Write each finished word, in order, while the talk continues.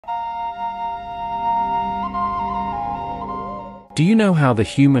Do you know how the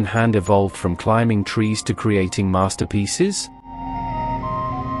human hand evolved from climbing trees to creating masterpieces?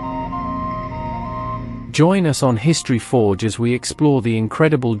 Join us on History Forge as we explore the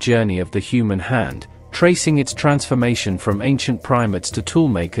incredible journey of the human hand, tracing its transformation from ancient primates to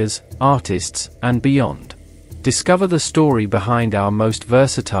toolmakers, artists, and beyond. Discover the story behind our most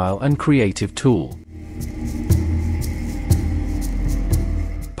versatile and creative tool.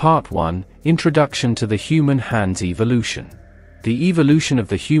 Part 1: Introduction to the Human Hand's Evolution. The evolution of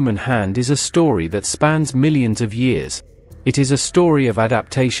the human hand is a story that spans millions of years. It is a story of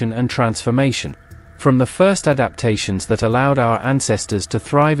adaptation and transformation. From the first adaptations that allowed our ancestors to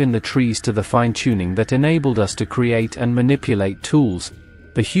thrive in the trees to the fine-tuning that enabled us to create and manipulate tools,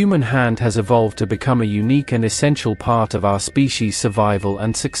 the human hand has evolved to become a unique and essential part of our species' survival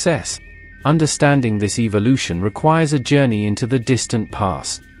and success. Understanding this evolution requires a journey into the distant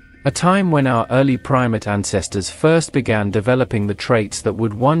past, a time when our early primate ancestors first began developing the traits that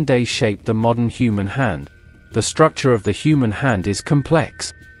would one day shape the modern human hand. The structure of the human hand is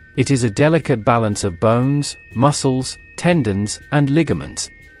complex. It is a delicate balance of bones, muscles, tendons, and ligaments.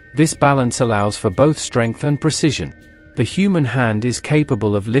 This balance allows for both strength and precision. The human hand is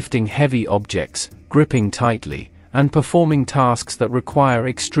capable of lifting heavy objects, gripping tightly, and performing tasks that require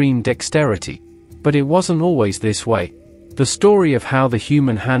extreme dexterity. But it wasn't always this way. The story of how the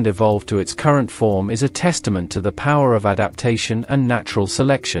human hand evolved to its current form is a testament to the power of adaptation and natural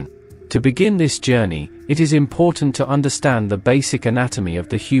selection. To begin this journey, it is important to understand the basic anatomy of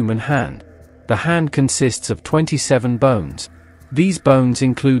the human hand. The hand consists of 27 bones. These bones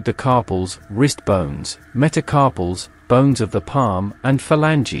include the carpals, wrist bones, metacarpals, bones of the palm, and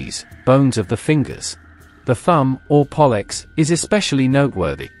phalanges, bones of the fingers. The thumb, or pollex, is especially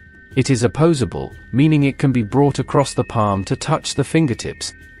noteworthy. It is opposable, meaning it can be brought across the palm to touch the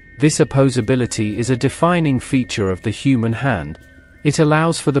fingertips. This opposability is a defining feature of the human hand. It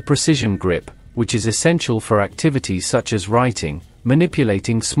allows for the precision grip, which is essential for activities such as writing,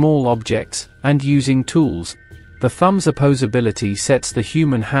 manipulating small objects, and using tools. The thumb's opposability sets the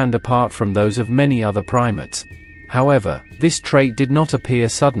human hand apart from those of many other primates. However, this trait did not appear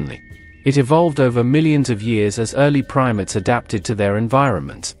suddenly. It evolved over millions of years as early primates adapted to their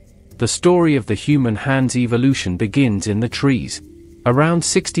environments. The story of the human hand's evolution begins in the trees. Around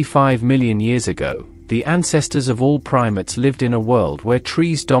 65 million years ago, the ancestors of all primates lived in a world where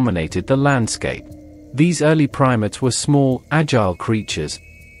trees dominated the landscape. These early primates were small, agile creatures.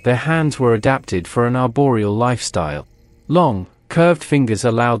 Their hands were adapted for an arboreal lifestyle. Long, curved fingers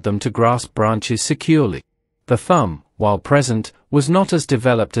allowed them to grasp branches securely. The thumb, while present, was not as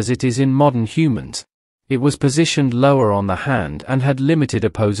developed as it is in modern humans. It was positioned lower on the hand and had limited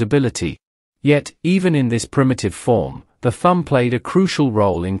opposability. Yet, even in this primitive form, the thumb played a crucial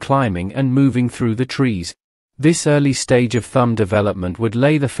role in climbing and moving through the trees. This early stage of thumb development would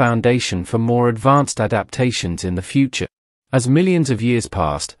lay the foundation for more advanced adaptations in the future. As millions of years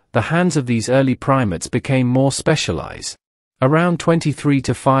passed, the hands of these early primates became more specialized. Around 23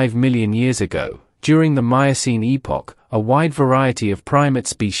 to 5 million years ago, during the Miocene epoch, a wide variety of primate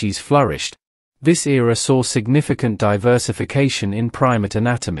species flourished. This era saw significant diversification in primate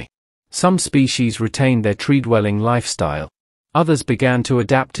anatomy. Some species retained their tree-dwelling lifestyle. Others began to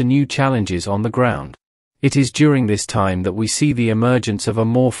adapt to new challenges on the ground. It is during this time that we see the emergence of a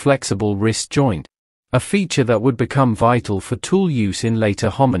more flexible wrist joint, a feature that would become vital for tool use in later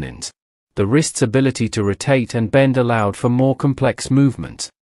hominins. The wrist's ability to rotate and bend allowed for more complex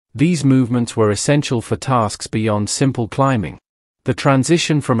movements. These movements were essential for tasks beyond simple climbing. The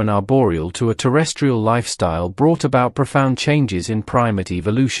transition from an arboreal to a terrestrial lifestyle brought about profound changes in primate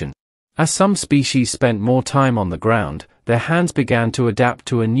evolution. As some species spent more time on the ground, their hands began to adapt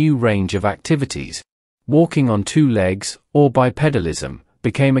to a new range of activities. Walking on two legs, or bipedalism,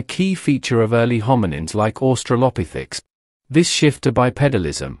 became a key feature of early hominins like Australopithecus. This shift to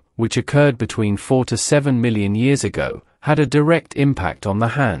bipedalism, which occurred between 4 to 7 million years ago, had a direct impact on the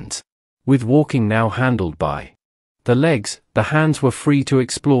hands. With walking now handled by the legs, the hands were free to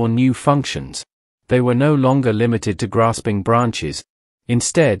explore new functions. They were no longer limited to grasping branches.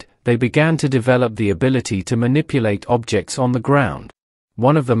 Instead, they began to develop the ability to manipulate objects on the ground.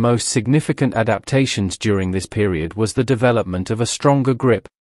 One of the most significant adaptations during this period was the development of a stronger grip.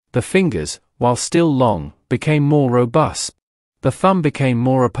 The fingers, while still long, became more robust. The thumb became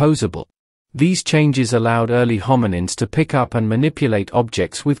more opposable. These changes allowed early hominins to pick up and manipulate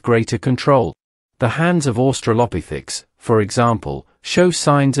objects with greater control. The hands of Australopithecus, for example, show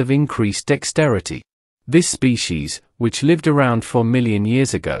signs of increased dexterity. This species, which lived around 4 million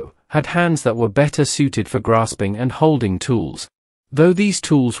years ago, had hands that were better suited for grasping and holding tools. Though these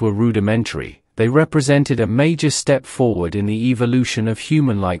tools were rudimentary, They represented a major step forward in the evolution of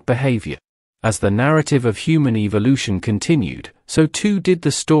human-like behavior. As the narrative of human evolution continued, so too did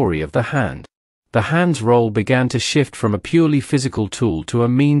the story of the hand. The hand's role began to shift from a purely physical tool to a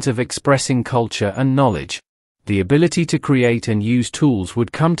means of expressing culture and knowledge. The ability to create and use tools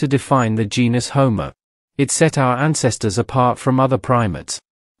would come to define the genus Homo. It set our ancestors apart from other primates.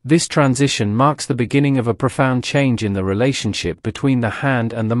 This transition marks the beginning of a profound change in the relationship between the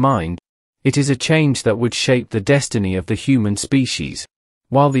hand and the mind. It is a change that would shape the destiny of the human species.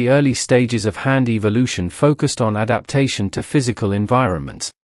 While the early stages of hand evolution focused on adaptation to physical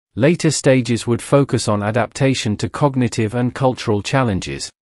environments, later stages would focus on adaptation to cognitive and cultural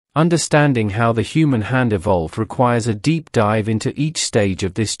challenges. Understanding how the human hand evolved requires a deep dive into each stage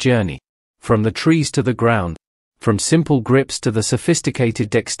of this journey. From the trees to the ground, from simple grips to the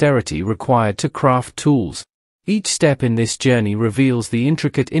sophisticated dexterity required to craft tools. Each step in this journey reveals the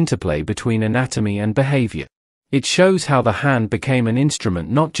intricate interplay between anatomy and behavior. It shows how the hand became an instrument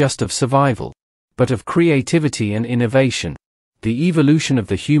not just of survival, but of creativity and innovation. The evolution of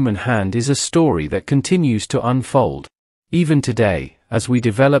the human hand is a story that continues to unfold. Even today, as we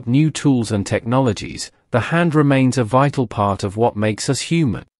develop new tools and technologies, the hand remains a vital part of what makes us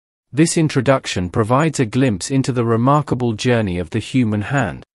human. This introduction provides a glimpse into the remarkable journey of the human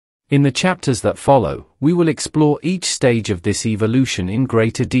hand. In the chapters that follow, we will explore each stage of this evolution in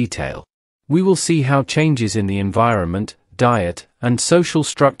greater detail. We will see how changes in the environment, diet, and social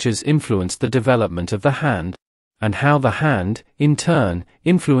structures influenced the development of the hand, and how the hand, in turn,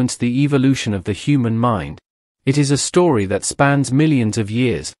 influenced the evolution of the human mind. It is a story that spans millions of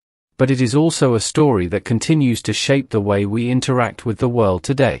years, but it is also a story that continues to shape the way we interact with the world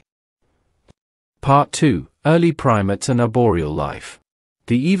today. Part 2: Early Primates and Arboreal Life.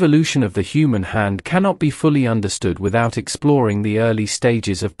 The evolution of the human hand cannot be fully understood without exploring the early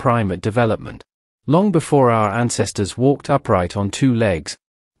stages of primate development. Long before our ancestors walked upright on two legs,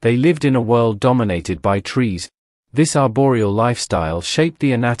 they lived in a world dominated by trees. This arboreal lifestyle shaped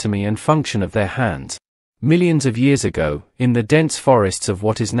the anatomy and function of their hands. Millions of years ago, in the dense forests of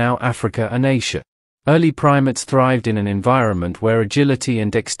what is now Africa and Asia, early primates thrived in an environment where agility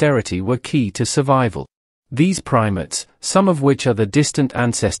and dexterity were key to survival. These primates, some of which are the distant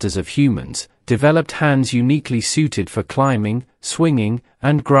ancestors of humans, developed hands uniquely suited for climbing, swinging,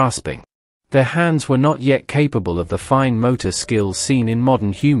 and grasping. Their hands were not yet capable of the fine motor skills seen in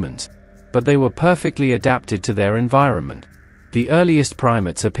modern humans, but they were perfectly adapted to their environment. The earliest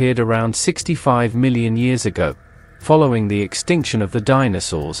primates appeared around 65 million years ago, following the extinction of the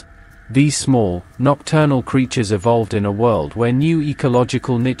dinosaurs. These small, nocturnal creatures evolved in a world where new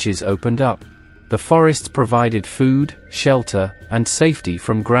ecological niches opened up. The forests provided food, shelter, and safety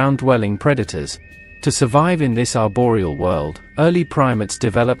from ground-dwelling predators. To survive in this arboreal world, early primates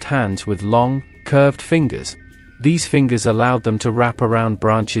developed hands with long, curved fingers. These fingers allowed them to wrap around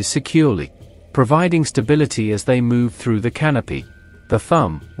branches securely, providing stability as they moved through the canopy. The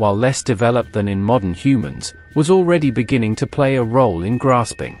thumb, while less developed than in modern humans, was already beginning to play a role in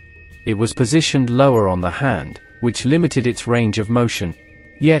grasping. It was positioned lower on the hand, which limited its range of motion.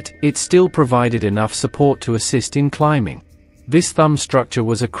 Yet, it still provided enough support to assist in climbing. This thumb structure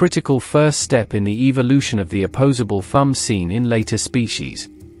was a critical first step in the evolution of the opposable thumb seen in later species.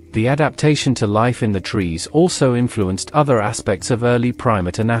 The adaptation to life in the trees also influenced other aspects of early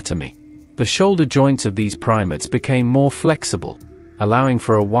primate anatomy. The shoulder joints of these primates became more flexible, allowing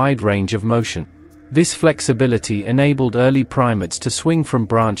for a wide range of motion. This flexibility enabled early primates to swing from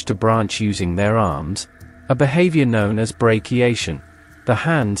branch to branch using their arms, a behavior known as brachiation. The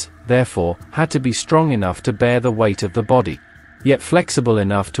hands, therefore, had to be strong enough to bear the weight of the body, yet flexible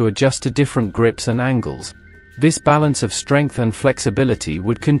enough to adjust to different grips and angles. This balance of strength and flexibility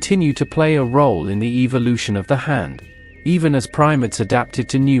would continue to play a role in the evolution of the hand. Even as primates adapted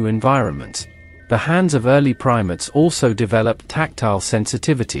to new environments, the hands of early primates also developed tactile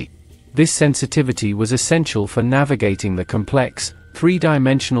sensitivity. This sensitivity was essential for navigating the complex,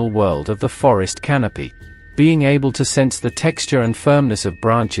 three-dimensional world of the forest canopy. Being able to sense the texture and firmness of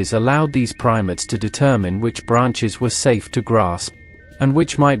branches allowed these primates to determine which branches were safe to grasp, and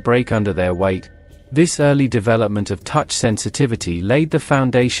which might break under their weight. This early development of touch sensitivity laid the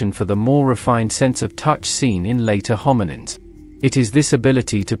foundation for the more refined sense of touch seen in later hominins. It is this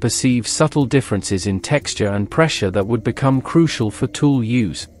ability to perceive subtle differences in texture and pressure that would become crucial for tool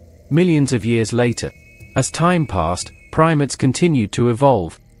use. Millions of years later, as time passed, primates continued to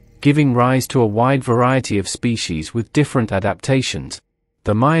evolve, giving rise to a wide variety of species with different adaptations.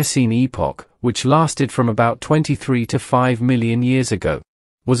 The Miocene epoch, which lasted from about 23 to 5 million years ago,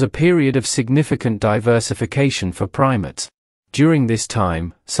 was a period of significant diversification for primates. During this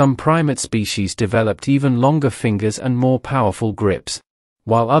time, some primate species developed even longer fingers and more powerful grips,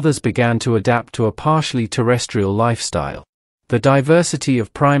 while others began to adapt to a partially terrestrial lifestyle. The diversity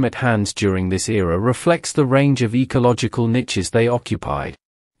of primate hands during this era reflects the range of ecological niches they occupied.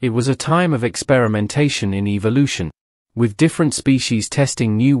 It was a time of experimentation in evolution, with different species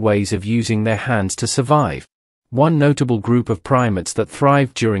testing new ways of using their hands to survive. One notable group of primates that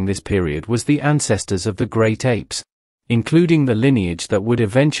thrived during this period was the ancestors of the great apes, including the lineage that would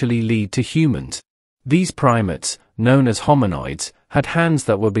eventually lead to humans. These primates, known as hominoids, had hands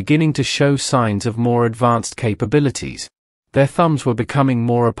that were beginning to show signs of more advanced capabilities. Their thumbs were becoming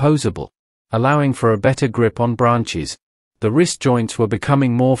more opposable, allowing for a better grip on branches. The wrist joints were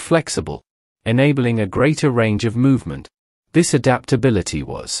becoming more flexible, enabling a greater range of movement. This adaptability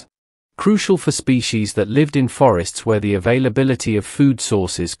was crucial for species that lived in forests where the availability of food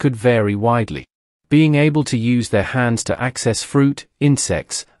sources could vary widely. Being able to use their hands to access fruit,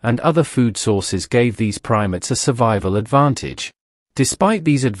 insects, and other food sources gave these primates a survival advantage. Despite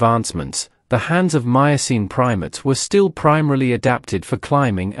these advancements, the hands of Miocene primates were still primarily adapted for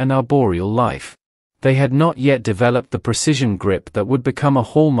climbing and arboreal life. They had not yet developed the precision grip that would become a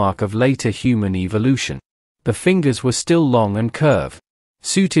hallmark of later human evolution. The fingers were still long and curved,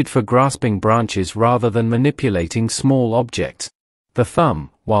 suited for grasping branches rather than manipulating small objects. The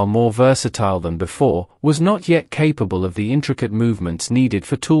thumb, while more versatile than before, was not yet capable of the intricate movements needed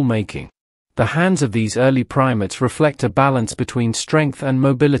for tool making. The hands of these early primates reflect a balance between strength and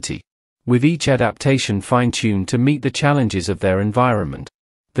mobility, with each adaptation fine-tuned to meet the challenges of their environment.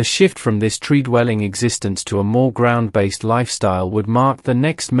 The shift from this tree-dwelling existence to a more ground-based lifestyle would mark the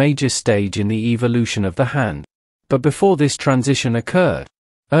next major stage in the evolution of the hand. But before this transition occurred,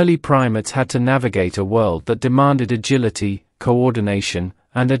 early primates had to navigate a world that demanded agility, coordination,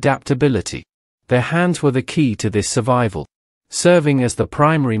 and adaptability. Their hands were the key to this survival, serving as the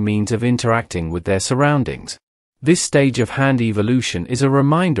primary means of interacting with their surroundings. This stage of hand evolution is a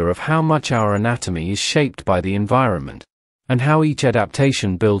reminder of how much our anatomy is shaped by the environment, and how each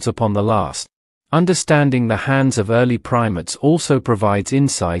adaptation builds upon the last. Understanding the hands of early primates also provides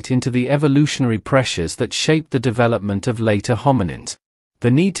insight into the evolutionary pressures that shaped the development of later hominins.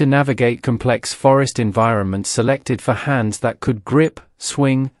 The need to navigate complex forest environments selected for hands that could grip,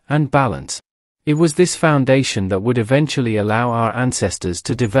 swing, and balance. It was this foundation that would eventually allow our ancestors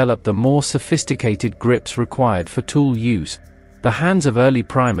to develop the more sophisticated grips required for tool use. The hands of early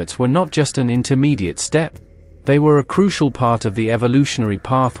primates were not just an intermediate step. They were a crucial part of the evolutionary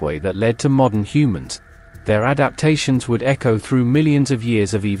pathway that led to modern humans. Their adaptations would echo through millions of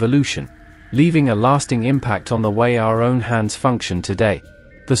years of evolution, leaving a lasting impact on the way our own hands function today.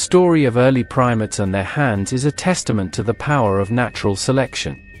 The story of early primates and their hands is a testament to the power of natural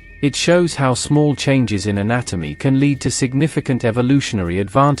selection. It shows how small changes in anatomy can lead to significant evolutionary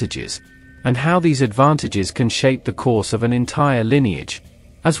advantages, and how these advantages can shape the course of an entire lineage.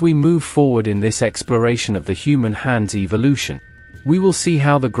 As we move forward in this exploration of the human hand's evolution, we will see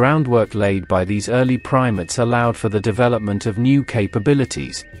how the groundwork laid by these early primates allowed for the development of new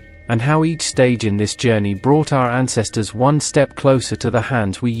capabilities, and how each stage in this journey brought our ancestors one step closer to the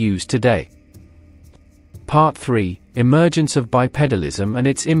hands we use today. Part 3: Emergence of bipedalism and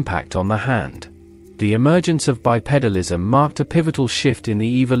its impact on the hand. The emergence of bipedalism marked a pivotal shift in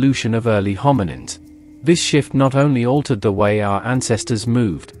the evolution of early hominins. This shift not only altered the way our ancestors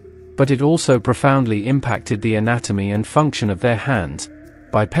moved, but it also profoundly impacted the anatomy and function of their hands.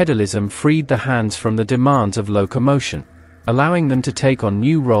 Bipedalism freed the hands from the demands of locomotion, allowing them to take on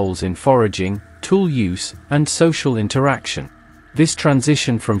new roles in foraging, tool use, and social interaction. This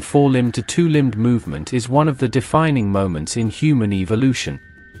transition from four-limbed to two-limbed movement is one of the defining moments in human evolution,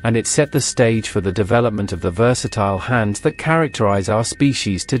 and it set the stage for the development of the versatile hands that characterize our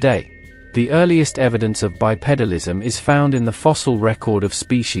species today. The earliest evidence of bipedalism is found in the fossil record of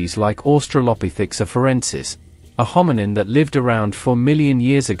species like Australopithecus afarensis, a hominin that lived around 4 million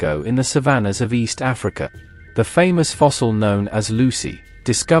years ago in the savannas of East Africa. The famous fossil known as Lucy,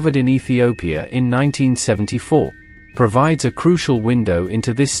 discovered in Ethiopia in 1974, provides a crucial window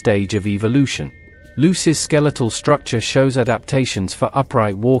into this stage of evolution. Lucy's skeletal structure shows adaptations for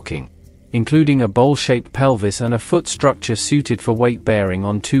upright walking, including a bowl-shaped pelvis and a foot structure suited for weight-bearing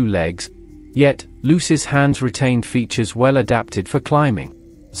on two legs. Yet, Lucy's hands retained features well adapted for climbing,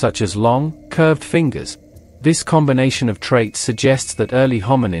 such as long, curved fingers. This combination of traits suggests that early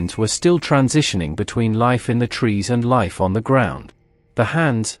hominins were still transitioning between life in the trees and life on the ground. The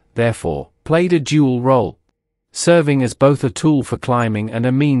hands, therefore, played a dual role, serving as both a tool for climbing and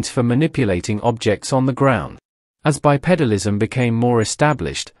a means for manipulating objects on the ground. As bipedalism became more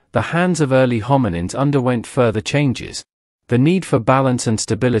established, the hands of early hominins underwent further changes. The need for balance and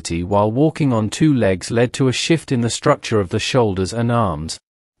stability while walking on two legs led to a shift in the structure of the shoulders and arms.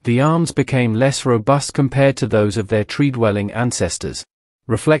 The arms became less robust compared to those of their tree-dwelling ancestors,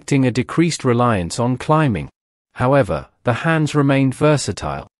 reflecting a decreased reliance on climbing. However, the hands remained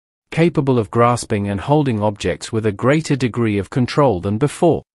versatile, capable of grasping and holding objects with a greater degree of control than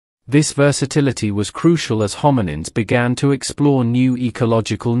before. This versatility was crucial as hominins began to explore new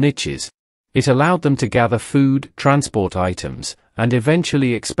ecological niches. It allowed them to gather food, transport items, and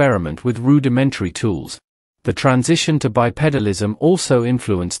eventually experiment with rudimentary tools. The transition to bipedalism also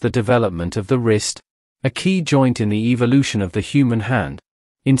influenced the development of the wrist, a key joint in the evolution of the human hand.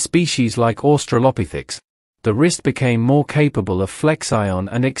 In species like Australopithecus, the wrist became more capable of flexion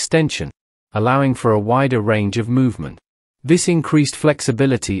and extension, allowing for a wider range of movement. This increased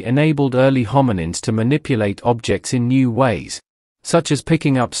flexibility enabled early hominins to manipulate objects in new ways, such as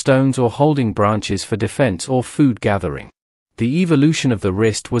picking up stones or holding branches for defense or food gathering. The evolution of the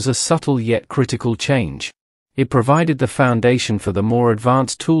wrist was a subtle yet critical change. It provided the foundation for the more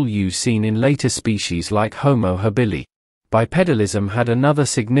advanced tool use seen in later species like Homo habilis. Bipedalism had another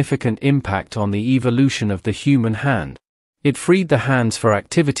significant impact on the evolution of the human hand. It freed the hands for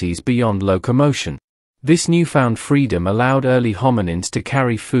activities beyond locomotion. This newfound freedom allowed early hominins to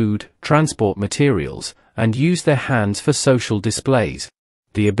carry food, transport materials, and use their hands for social displays.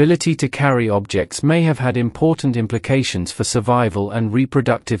 The ability to carry objects may have had important implications for survival and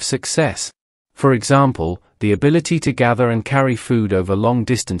reproductive success. For example, the ability to gather and carry food over long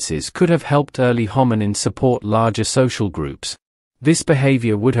distances could have helped early hominins support larger social groups. This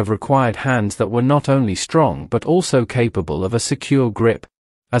behavior would have required hands that were not only strong but also capable of a secure grip.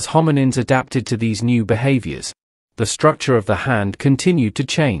 As hominins adapted to these new behaviors, the structure of the hand continued to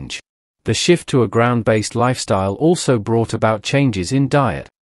change. The shift to a ground-based lifestyle also brought about changes in diet,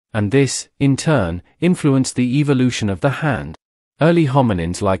 and this, in turn, influenced the evolution of the hand. Early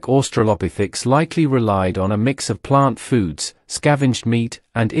hominins like Australopithecus likely relied on a mix of plant foods, scavenged meat,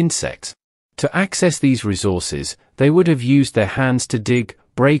 and insects. To access these resources, they would have used their hands to dig,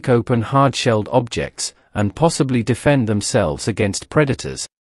 break open hard-shelled objects, and possibly defend themselves against predators.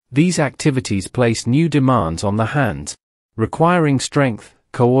 These activities placed new demands on the hands, requiring strength,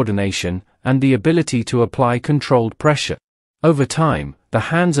 coordination, and the ability to apply controlled pressure. Over time, the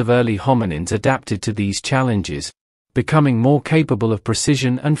hands of early hominins adapted to these challenges, becoming more capable of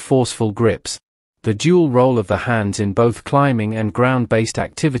precision and forceful grips. The dual role of the hands in both climbing and ground-based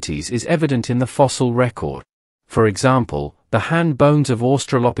activities is evident in the fossil record. For example, the hand bones of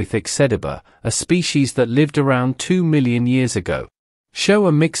Australopithecus sediba, a species that lived around 2 million years ago, show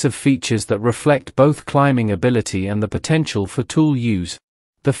a mix of features that reflect both climbing ability and the potential for tool use.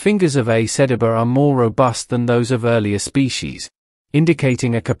 The fingers of A. sediba are more robust than those of earlier species,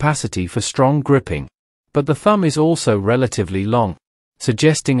 indicating a capacity for strong gripping. But the thumb is also relatively long,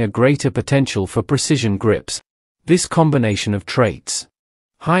 suggesting a greater potential for precision grips. This combination of traits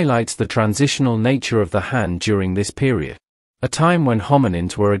highlights the transitional nature of the hand during this period, a time when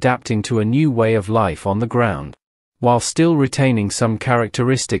hominins were adapting to a new way of life on the ground, while still retaining some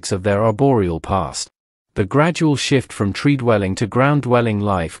characteristics of their arboreal past. The gradual shift from tree-dwelling to ground-dwelling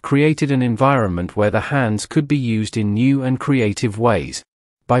life created an environment where the hands could be used in new and creative ways.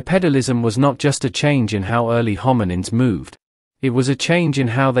 Bipedalism was not just a change in how early hominins moved. It was a change in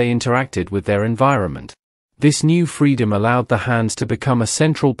how they interacted with their environment. This new freedom allowed the hands to become a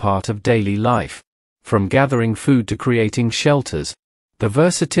central part of daily life. From gathering food to creating shelters, the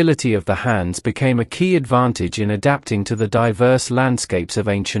versatility of the hands became a key advantage in adapting to the diverse landscapes of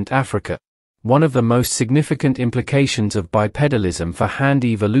ancient Africa. One of the most significant implications of bipedalism for hand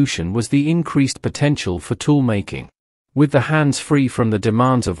evolution was the increased potential for tool-making. With the hands free from the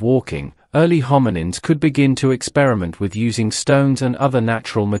demands of walking, early hominins could begin to experiment with using stones and other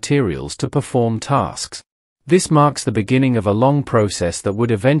natural materials to perform tasks. This marks the beginning of a long process that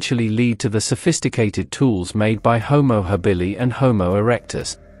would eventually lead to the sophisticated tools made by Homo habilis and Homo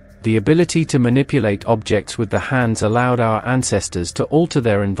erectus. The ability to manipulate objects with the hands allowed our ancestors to alter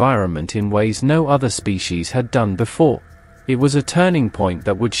their environment in ways no other species had done before. It was a turning point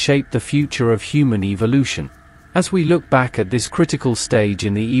that would shape the future of human evolution. As we look back at this critical stage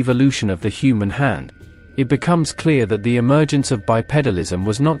in the evolution of the human hand, it becomes clear that the emergence of bipedalism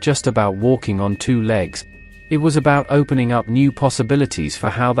was not just about walking on two legs. It was about opening up new possibilities for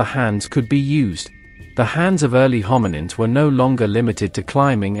how the hands could be used. The hands of early hominins were no longer limited to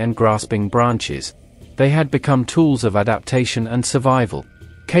climbing and grasping branches. They had become tools of adaptation and survival,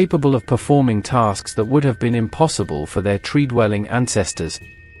 capable of performing tasks that would have been impossible for their tree-dwelling ancestors.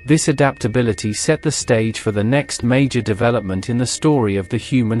 This adaptability set the stage for the next major development in the story of the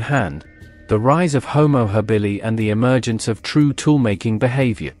human hand, the rise of Homo habilis and the emergence of true toolmaking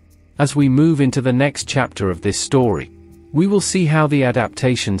behavior. As we move into the next chapter of this story, we will see how the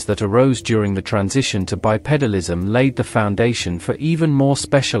adaptations that arose during the transition to bipedalism laid the foundation for even more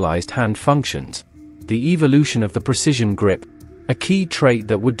specialized hand functions. The evolution of the precision grip, a key trait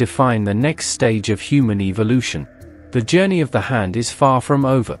that would define the next stage of human evolution. The journey of the hand is far from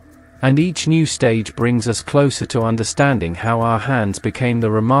over, and each new stage brings us closer to understanding how our hands became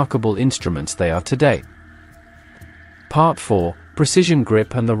the remarkable instruments they are today. Part 4: Precision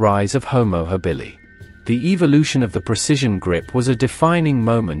Grip and the Rise of Homo habilis. The evolution of the precision grip was a defining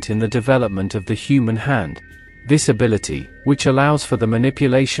moment in the development of the human hand. This ability, which allows for the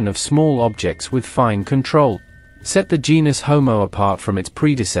manipulation of small objects with fine control, set the genus Homo apart from its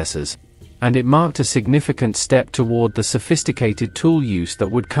predecessors, and it marked a significant step toward the sophisticated tool use that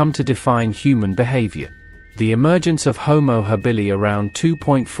would come to define human behavior. The emergence of Homo habilis around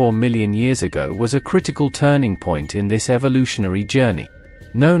 2.4 million years ago was a critical turning point in this evolutionary journey.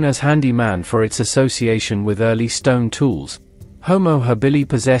 Known as handyman for its association with early stone tools, Homo habilis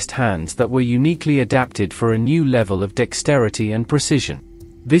possessed hands that were uniquely adapted for a new level of dexterity and precision.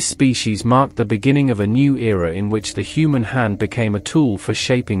 This species marked the beginning of a new era in which the human hand became a tool for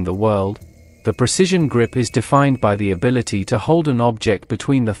shaping the world. The precision grip is defined by the ability to hold an object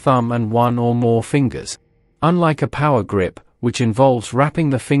between the thumb and one or more fingers. Unlike a power grip, which involves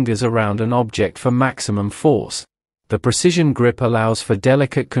wrapping the fingers around an object for maximum force, the precision grip allows for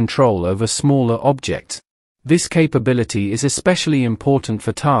delicate control over smaller objects. This capability is especially important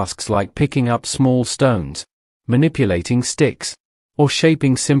for tasks like picking up small stones, manipulating sticks, or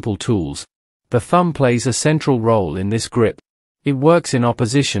shaping simple tools. The thumb plays a central role in this grip. It works in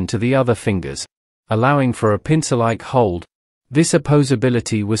opposition to the other fingers, allowing for a pincer-like hold. This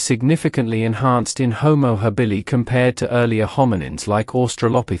opposability was significantly enhanced in Homo habilis compared to earlier hominins like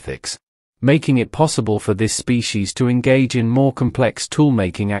Australopithecus, making it possible for this species to engage in more complex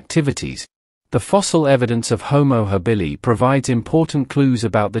toolmaking activities. The fossil evidence of Homo habilis provides important clues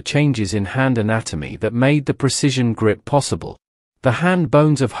about the changes in hand anatomy that made the precision grip possible. The hand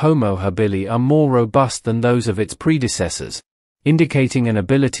bones of Homo habilis are more robust than those of its predecessors, indicating an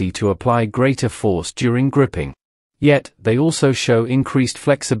ability to apply greater force during gripping. Yet, they also show increased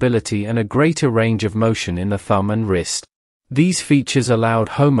flexibility and a greater range of motion in the thumb and wrist. These features allowed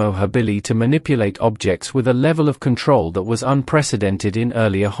Homo habilis to manipulate objects with a level of control that was unprecedented in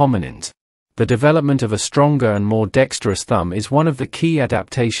earlier hominins. The development of a stronger and more dexterous thumb is one of the key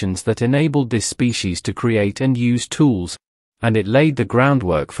adaptations that enabled this species to create and use tools, and it laid the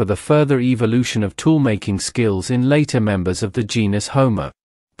groundwork for the further evolution of toolmaking skills in later members of the genus Homo.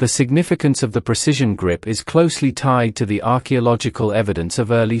 The significance of the precision grip is closely tied to the archaeological evidence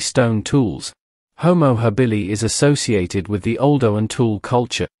of early stone tools. Homo habilis is associated with the Oldowan tool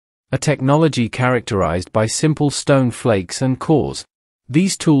culture, a technology characterized by simple stone flakes and cores.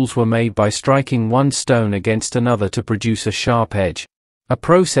 These tools were made by striking one stone against another to produce a sharp edge, a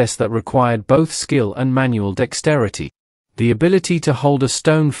process that required both skill and manual dexterity. The ability to hold a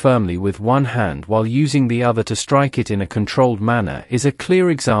stone firmly with one hand while using the other to strike it in a controlled manner is a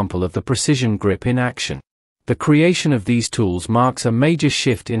clear example of the precision grip in action. The creation of these tools marks a major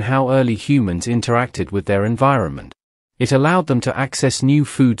shift in how early humans interacted with their environment. It allowed them to access new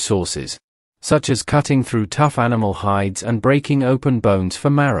food sources, such as cutting through tough animal hides and breaking open bones for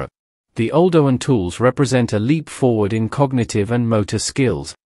marrow. The Oldowan tools represent a leap forward in cognitive and motor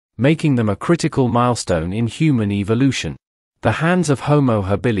skills, making them a critical milestone in human evolution. The hands of Homo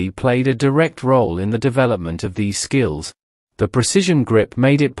habilis played a direct role in the development of these skills. The precision grip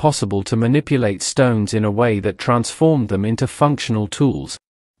made it possible to manipulate stones in a way that transformed them into functional tools.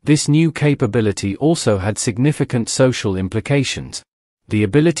 This new capability also had significant social implications. The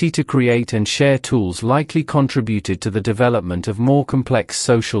ability to create and share tools likely contributed to the development of more complex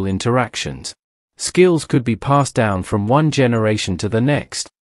social interactions. Skills could be passed down from one generation to the next,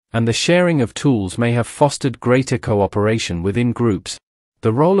 and the sharing of tools may have fostered greater cooperation within groups.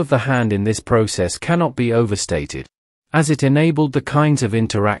 The role of the hand in this process cannot be overstated, as it enabled the kinds of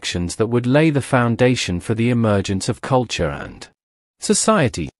interactions that would lay the foundation for the emergence of culture and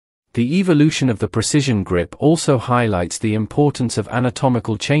society. The evolution of the precision grip also highlights the importance of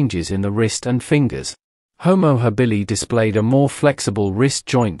anatomical changes in the wrist and fingers. Homo habilis displayed a more flexible wrist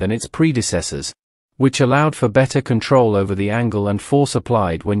joint than its predecessors, which allowed for better control over the angle and force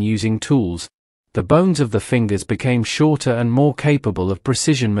applied when using tools. The bones of the fingers became shorter and more capable of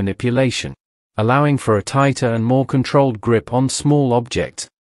precision manipulation, allowing for a tighter and more controlled grip on small objects.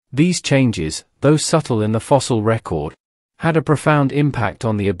 These changes, though subtle in the fossil record, had a profound impact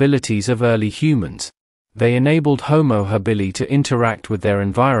on the abilities of early humans. They enabled Homo habilis to interact with their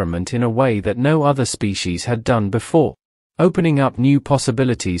environment in a way that no other species had done before, opening up new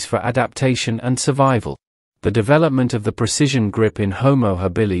possibilities for adaptation and survival. The development of the precision grip in Homo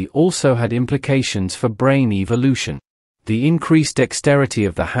habilis also had implications for brain evolution. The increased dexterity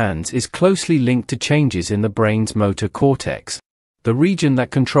of the hands is closely linked to changes in the brain's motor cortex, the region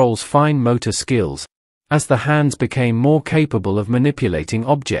that controls fine motor skills. As the hands became more capable of manipulating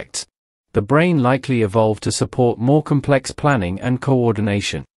objects, the brain likely evolved to support more complex planning and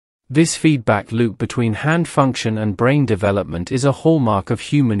coordination. This feedback loop between hand function and brain development is a hallmark of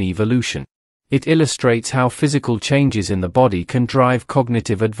human evolution. It illustrates how physical changes in the body can drive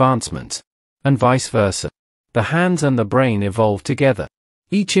cognitive advancements, and vice versa. The hands and the brain evolved together,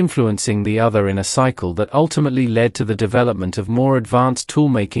 each influencing the other in a cycle that ultimately led to the development of more advanced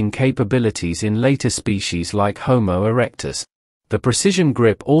tool-making capabilities in later species like Homo erectus. The precision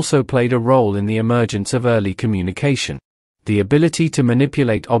grip also played a role in the emergence of early communication. The ability to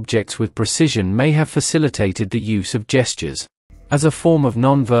manipulate objects with precision may have facilitated the use of gestures as a form of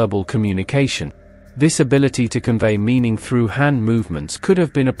non-verbal communication. This ability to convey meaning through hand movements could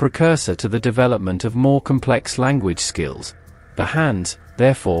have been a precursor to the development of more complex language skills. The hands,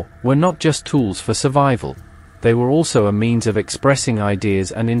 therefore, were not just tools for survival. They were also a means of expressing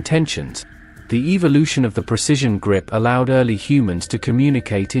ideas and intentions. The evolution of the precision grip allowed early humans to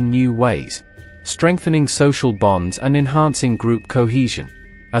communicate in new ways, strengthening social bonds and enhancing group cohesion.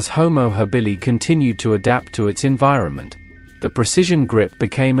 As Homo habilis continued to adapt to its environment, the precision grip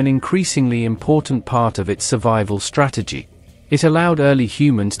became an increasingly important part of its survival strategy. It allowed early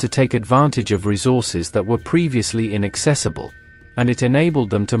humans to take advantage of resources that were previously inaccessible, and it enabled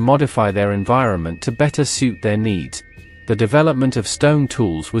them to modify their environment to better suit their needs. The development of stone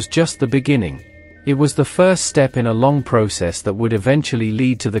tools was just the beginning. It was the first step in a long process that would eventually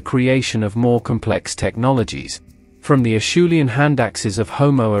lead to the creation of more complex technologies. From the Acheulean handaxes of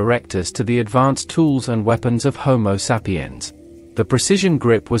Homo erectus to the advanced tools and weapons of Homo sapiens, the precision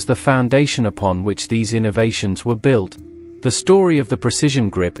grip was the foundation upon which these innovations were built. The story of the precision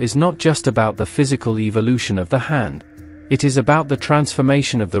grip is not just about the physical evolution of the hand. It is about the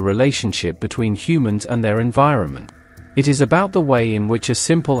transformation of the relationship between humans and their environment. It is about the way in which a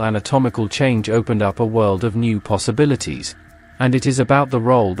simple anatomical change opened up a world of new possibilities. And it is about the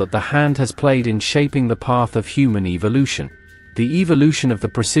role that the hand has played in shaping the path of human evolution. The evolution of the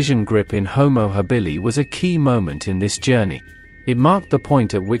precision grip in Homo habilis was a key moment in this journey. It marked the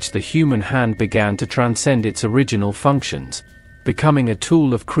point at which the human hand began to transcend its original functions, becoming a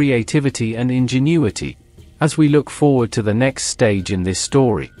tool of creativity and ingenuity. As we look forward to the next stage in this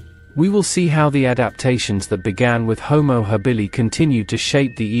story, we will see how the adaptations that began with Homo habilis continued to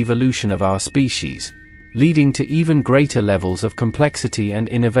shape the evolution of our species, leading to even greater levels of complexity and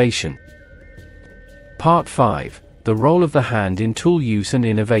innovation. Part 5. The role of the hand in tool use and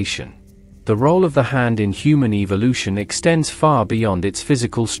innovation. The role of the hand in human evolution extends far beyond its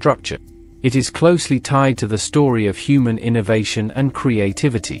physical structure. It is closely tied to the story of human innovation and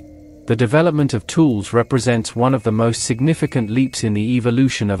creativity. The development of tools represents one of the most significant leaps in the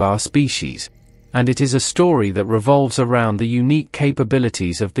evolution of our species, and it is a story that revolves around the unique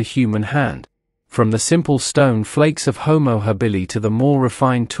capabilities of the human hand. From the simple stone flakes of Homo habilis to the more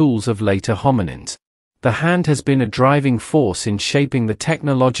refined tools of later hominins, the hand has been a driving force in shaping the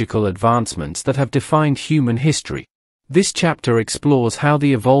technological advancements that have defined human history. This chapter explores how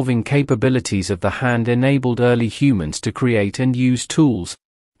the evolving capabilities of the hand enabled early humans to create and use tools,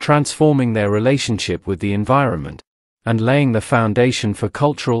 transforming their relationship with the environment, and laying the foundation for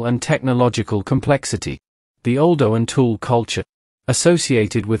cultural and technological complexity. The Oldowan tool culture,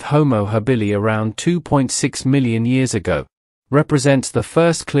 associated with Homo habilis around 2.6 million years ago, represents the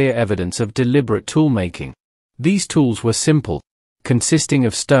first clear evidence of deliberate toolmaking. These tools were simple, consisting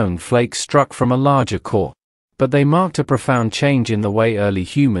of stone flakes struck from a larger core, but they marked a profound change in the way early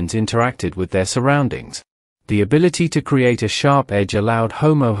humans interacted with their surroundings. The ability to create a sharp edge allowed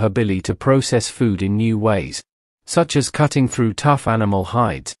Homo habilis to process food in new ways, such as cutting through tough animal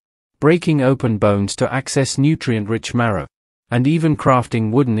hides, breaking open bones to access nutrient-rich marrow, and even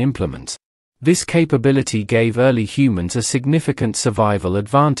crafting wooden implements. This capability gave early humans a significant survival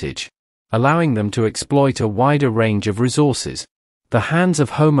advantage, allowing them to exploit a wider range of resources. The hands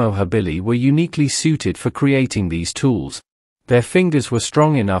of Homo habilis were uniquely suited for creating these tools. Their fingers were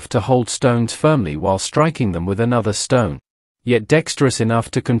strong enough to hold stones firmly while striking them with another stone, yet dexterous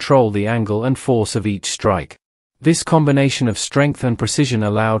enough to control the angle and force of each strike. This combination of strength and precision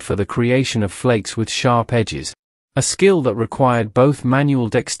allowed for the creation of flakes with sharp edges, a skill that required both manual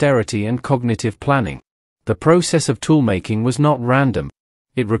dexterity and cognitive planning. The process of toolmaking was not random.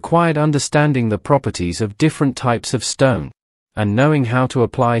 It required understanding the properties of different types of stone, and knowing how to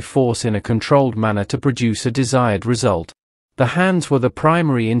apply force in a controlled manner to produce a desired result. The hands were the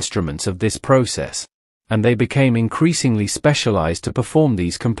primary instruments of this process, and they became increasingly specialized to perform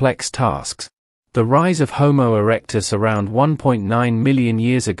these complex tasks. The rise of Homo erectus around 1.9 million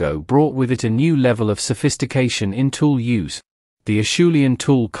years ago brought with it a new level of sophistication in tool use. The Acheulean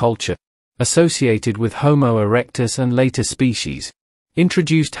tool culture, associated with Homo erectus and later species,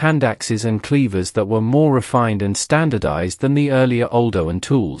 introduced handaxes and cleavers that were more refined and standardized than the earlier Oldowan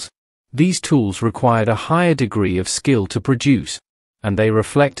tools. These tools required a higher degree of skill to produce, and they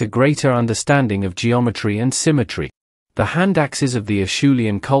reflect a greater understanding of geometry and symmetry. The handaxes of the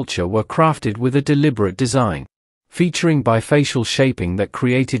Acheulean culture were crafted with a deliberate design, featuring bifacial shaping that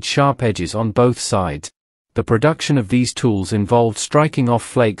created sharp edges on both sides. The production of these tools involved striking off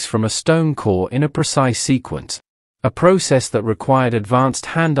flakes from a stone core in a precise sequence, a process that required advanced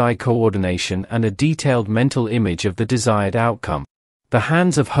hand-eye coordination and a detailed mental image of the desired outcome. The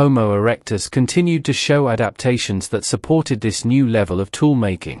hands of Homo erectus continued to show adaptations that supported this new level of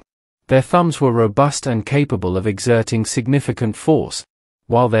toolmaking. Their thumbs were robust and capable of exerting significant force,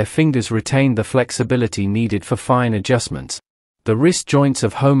 while their fingers retained the flexibility needed for fine adjustments. The wrist joints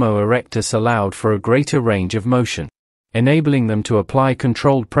of Homo erectus allowed for a greater range of motion, enabling them to apply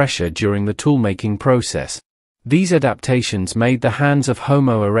controlled pressure during the toolmaking process. These adaptations made the hands of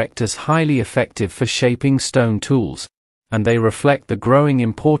Homo erectus highly effective for shaping stone tools, and they reflect the growing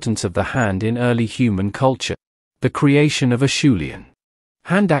importance of the hand in early human culture. The creation of Acheulean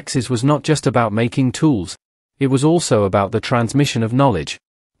handaxes was not just about making tools, it was also about the transmission of knowledge.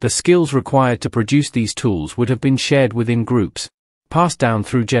 The skills required to produce these tools would have been shared within groups, passed down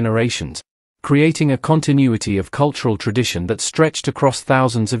through generations, creating a continuity of cultural tradition that stretched across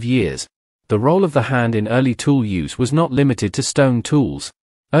thousands of years. The role of the hand in early tool use was not limited to stone tools.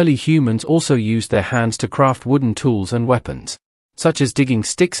 Early humans also used their hands to craft wooden tools and weapons, such as digging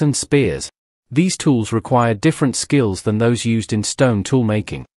sticks and spears. These tools required different skills than those used in stone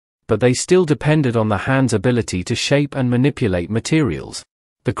toolmaking, but they still depended on the hand's ability to shape and manipulate materials.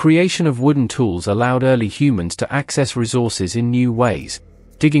 The creation of wooden tools allowed early humans to access resources in new ways,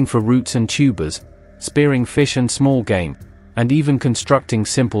 digging for roots and tubers, spearing fish and small game, and even constructing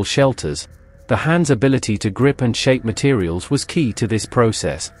simple shelters. The hand's ability to grip and shape materials was key to this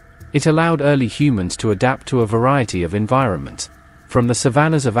process. It allowed early humans to adapt to a variety of environments, from the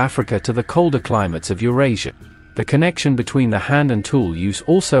savannas of Africa to the colder climates of Eurasia. The connection between the hand and tool use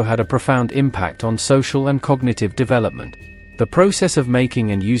also had a profound impact on social and cognitive development. The process of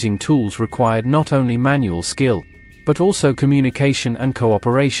making and using tools required not only manual skill, but also communication and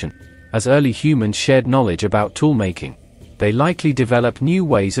cooperation. As early humans shared knowledge about toolmaking, they likely developed new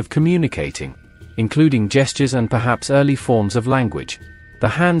ways of communicating, including gestures and perhaps early forms of language. The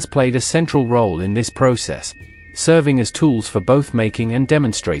hands played a central role in this process, serving as tools for both making and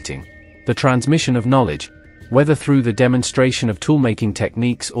demonstrating. The transmission of knowledge, whether through the demonstration of toolmaking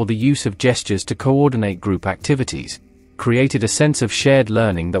techniques or the use of gestures to coordinate group activities, created a sense of shared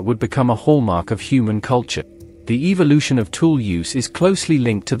learning that would become a hallmark of human culture. The evolution of tool use is closely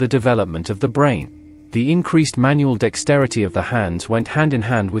linked to the development of the brain. The increased manual dexterity of the hands went hand in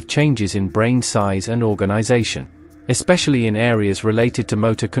hand with changes in brain size and organization, especially in areas related to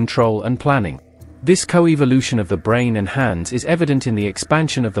motor control and planning. This co-evolution of the brain and hands is evident in the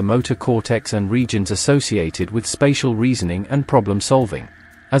expansion of the motor cortex and regions associated with spatial reasoning and problem solving.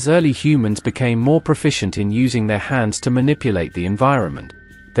 As early humans became more proficient in using their hands to manipulate the environment,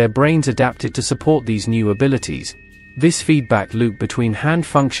 their brains adapted to support these new abilities. This feedback loop between hand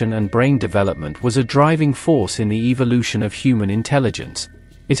function and brain development was a driving force in the evolution of human intelligence.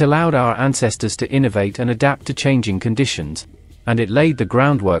 It allowed our ancestors to innovate and adapt to changing conditions, and it laid the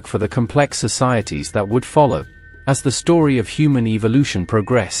groundwork for the complex societies that would follow. As the story of human evolution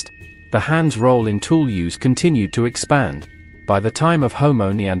progressed, the hand's role in tool use continued to expand. By the time of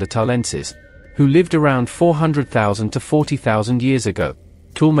Homo neanderthalensis, who lived around 400,000 to 40,000 years ago,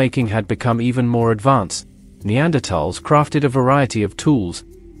 toolmaking had become even more advanced. Neanderthals crafted a variety of tools,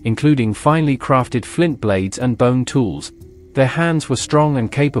 including finely crafted flint blades and bone tools. Their hands were strong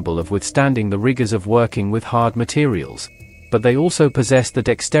and capable of withstanding the rigors of working with hard materials, but they also possessed the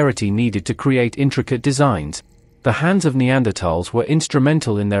dexterity needed to create intricate designs. The hands of Neanderthals were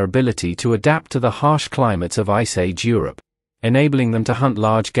instrumental in their ability to adapt to the harsh climates of Ice Age Europe, enabling them to hunt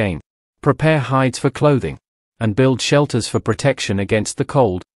large game, prepare hides for clothing, and build shelters for protection against the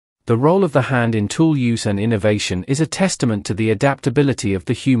cold. The role of the hand in tool use and innovation is a testament to the adaptability of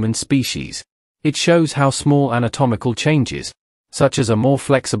the human species. It shows how small anatomical changes, such as a more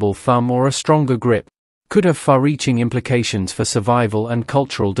flexible thumb or a stronger grip, could have far-reaching implications for survival and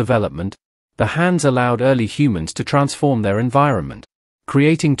cultural development. The hands allowed early humans to transform their environment,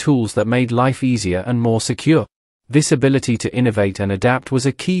 creating tools that made life easier and more secure. This ability to innovate and adapt was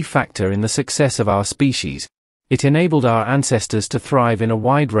a key factor in the success of our species. It enabled our ancestors to thrive in a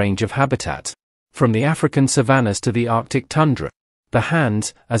wide range of habitats, from the African savannas to the Arctic tundra. The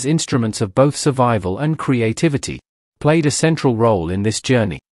hands, as instruments of both survival and creativity, played a central role in this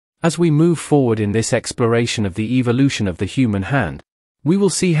journey. As we move forward in this exploration of the evolution of the human hand, we will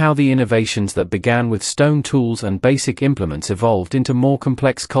see how the innovations that began with stone tools and basic implements evolved into more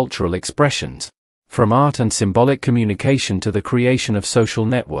complex cultural expressions, from art and symbolic communication to the creation of social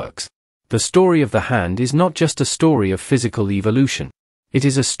networks. The story of the hand is not just a story of physical evolution. It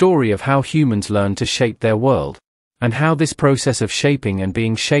is a story of how humans learn to shape their world, and how this process of shaping and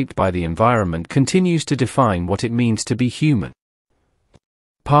being shaped by the environment continues to define what it means to be human.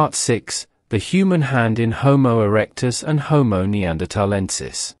 Part 6. The human hand in Homo erectus and Homo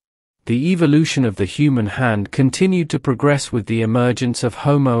neanderthalensis. The evolution of the human hand continued to progress with the emergence of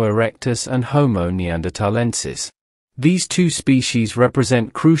Homo erectus and Homo neanderthalensis. These two species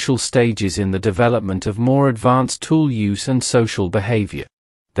represent crucial stages in the development of more advanced tool use and social behavior.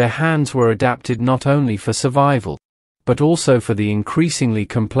 Their hands were adapted not only for survival, but also for the increasingly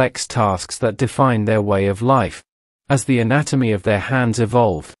complex tasks that define their way of life. As the anatomy of their hands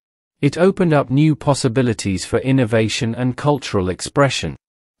evolved, it opened up new possibilities for innovation and cultural expression.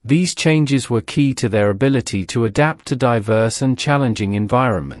 These changes were key to their ability to adapt to diverse and challenging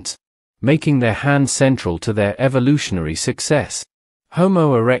environments, making their hands central to their evolutionary success.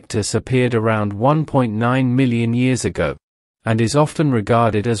 Homo erectus appeared around 1.9 million years ago, and is often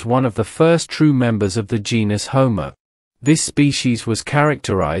regarded as one of the first true members of the genus Homo. This species was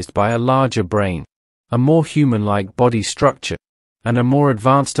characterized by a larger brain, a more human-like body structure, and a more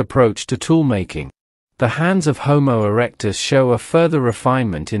advanced approach to toolmaking. The hands of Homo erectus show a further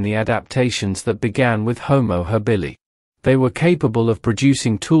refinement in the adaptations that began with Homo habilis. They were capable of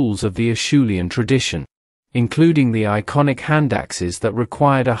producing tools of the Acheulean tradition, including the iconic handaxes that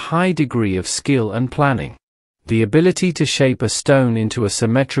required a high degree of skill and planning. The ability to shape a stone into a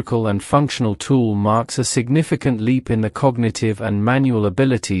symmetrical and functional tool marks a significant leap in the cognitive and manual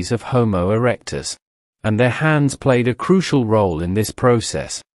abilities of Homo erectus, and their hands played a crucial role in this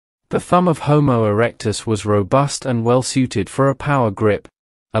process. The thumb of Homo erectus was robust and well-suited for a power grip,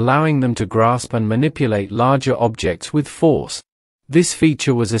 allowing them to grasp and manipulate larger objects with force. This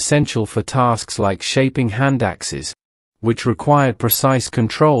feature was essential for tasks like shaping handaxes, which required precise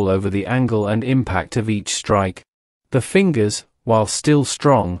control over the angle and impact of each strike. The fingers, while still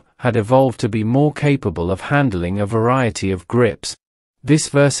strong, had evolved to be more capable of handling a variety of grips. This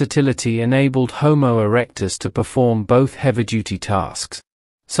versatility enabled Homo erectus to perform both heavy-duty tasks,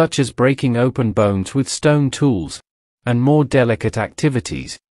 such as breaking open bones with stone tools, and more delicate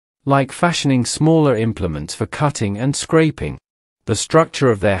activities, like fashioning smaller implements for cutting and scraping. The structure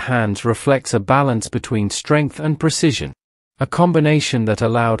of their hands reflects a balance between strength and precision, a combination that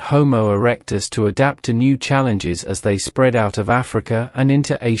allowed Homo erectus to adapt to new challenges as they spread out of Africa and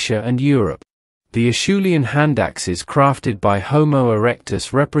into Asia and Europe. The Acheulean handaxes crafted by Homo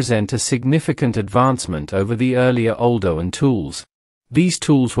erectus represent a significant advancement over the earlier Oldowan tools. These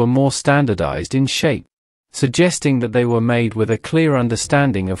tools were more standardized in shape, suggesting that they were made with a clear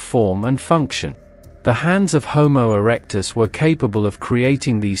understanding of form and function. The hands of Homo erectus were capable of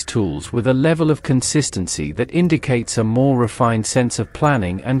creating these tools with a level of consistency that indicates a more refined sense of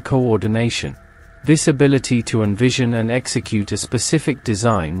planning and coordination. This ability to envision and execute a specific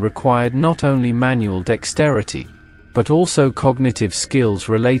design required not only manual dexterity, but also cognitive skills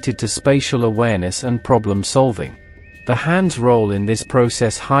related to spatial awareness and problem solving. The hand's role in this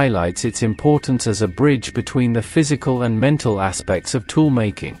process highlights its importance as a bridge between the physical and mental aspects of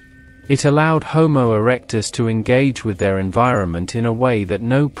toolmaking. It allowed Homo erectus to engage with their environment in a way that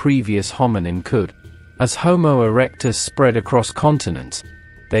no previous hominin could. As Homo erectus spread across continents,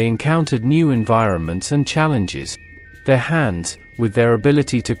 they encountered new environments and challenges. Their hands, with their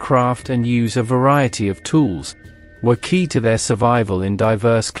ability to craft and use a variety of tools, were key to their survival in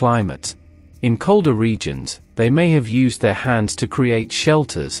diverse climates. In colder regions, they may have used their hands to create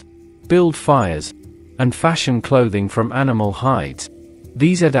shelters, build fires, and fashion clothing from animal hides.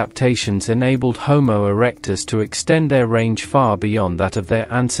 These adaptations enabled Homo erectus to extend their range far beyond that of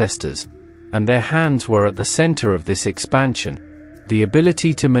their ancestors, and their hands were at the center of this expansion. The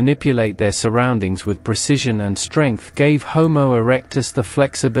ability to manipulate their surroundings with precision and strength gave Homo erectus the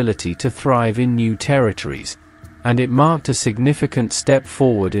flexibility to thrive in new territories, and it marked a significant step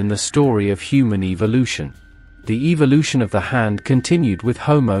forward in the story of human evolution. The evolution of the hand continued with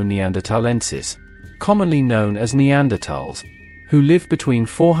Homo neanderthalensis. commonly known as Neanderthals, who lived between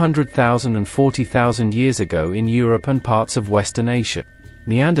 400,000 and 40,000 years ago in Europe and parts of Western Asia.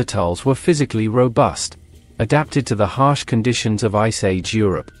 Neanderthals were physically robust, adapted to the harsh conditions of Ice Age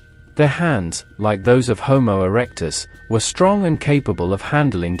Europe. Their hands, like those of Homo erectus, were strong and capable of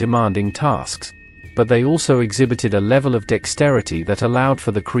handling demanding tasks. But they also exhibited a level of dexterity that allowed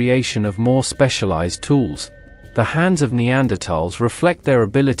for the creation of more specialized tools. The hands of Neanderthals reflect their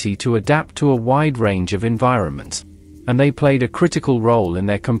ability to adapt to a wide range of environments, and they played a critical role in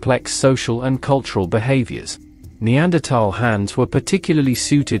their complex social and cultural behaviors. Neanderthal hands were particularly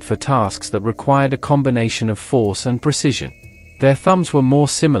suited for tasks that required a combination of force and precision. Their thumbs were more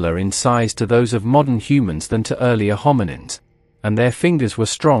similar in size to those of modern humans than to earlier hominins, and their fingers were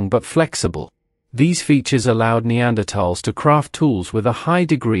strong but flexible. These features allowed Neanderthals to craft tools with a high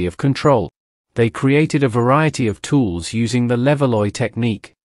degree of control. They created a variety of tools using the levalloy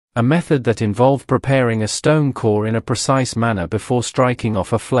technique, a method that involved preparing a stone core in a precise manner before striking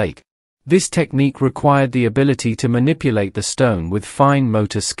off a flake. This technique required the ability to manipulate the stone with fine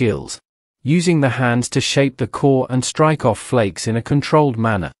motor skills, using the hands to shape the core and strike off flakes in a controlled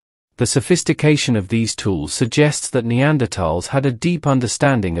manner. The sophistication of these tools suggests that Neanderthals had a deep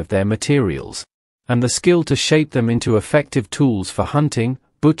understanding of their materials, and the skill to shape them into effective tools for hunting,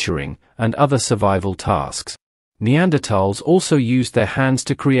 butchering, and other survival tasks. Neanderthals also used their hands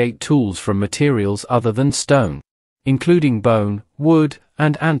to create tools from materials other than stone, including bone, wood,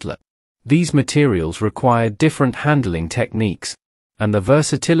 and antler. These materials required different handling techniques, and the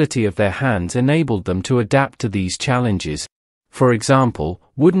versatility of their hands enabled them to adapt to these challenges. For example,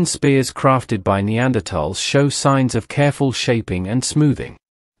 wooden spears crafted by Neanderthals show signs of careful shaping and smoothing,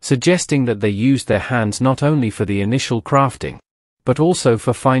 suggesting that they used their hands not only for the initial crafting, but also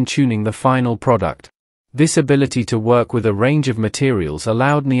for fine-tuning the final product. This ability to work with a range of materials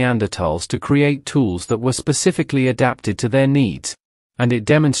allowed Neanderthals to create tools that were specifically adapted to their needs, and it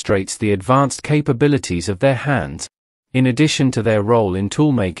demonstrates the advanced capabilities of their hands. In addition to their role in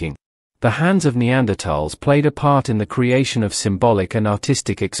toolmaking, the hands of Neanderthals played a part in the creation of symbolic and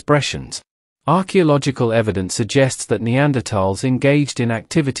artistic expressions. Archaeological evidence suggests that Neanderthals engaged in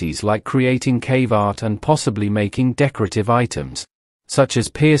activities like creating cave art and possibly making decorative items, such as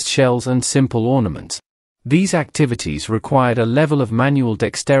pierced shells and simple ornaments. These activities required a level of manual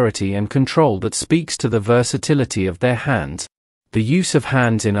dexterity and control that speaks to the versatility of their hands. The use of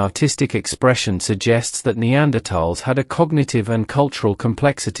hands in artistic expression suggests that Neanderthals had a cognitive and cultural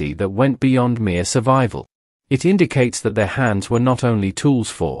complexity that went beyond mere survival. It indicates that their hands were not only tools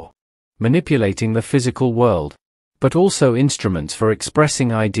for manipulating the physical world, but also instruments for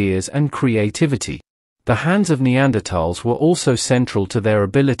expressing ideas and creativity. The hands of Neanderthals were also central to their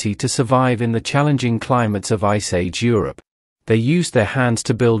ability to survive in the challenging climates of Ice Age Europe. They used their hands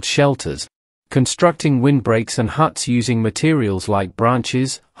to build shelters, constructing windbreaks and huts using materials like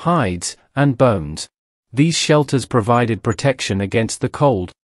branches, hides, and bones. These shelters provided protection against the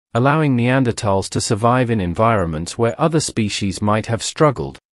cold, allowing Neanderthals to survive in environments where other species might have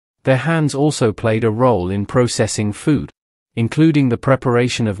struggled. Their hands also played a role in processing food, including the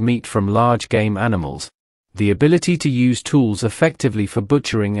preparation of meat from large game animals. The ability to use tools effectively for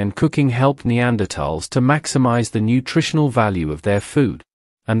butchering and cooking helped Neanderthals to maximize the nutritional value of their food,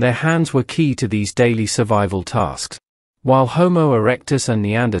 and their hands were key to these daily survival tasks. While Homo erectus and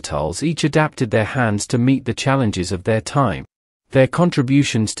Neanderthals each adapted their hands to meet the challenges of their time, their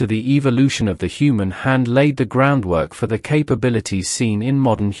contributions to the evolution of the human hand laid the groundwork for the capabilities seen in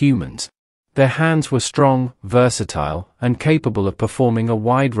modern humans. Their hands were strong, versatile, and capable of performing a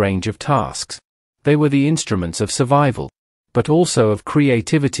wide range of tasks. They were the instruments of survival, but also of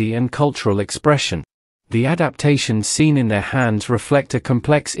creativity and cultural expression. The adaptations seen in their hands reflect a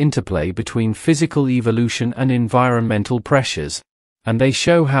complex interplay between physical evolution and environmental pressures, and they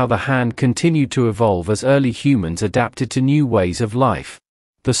show how the hand continued to evolve as early humans adapted to new ways of life.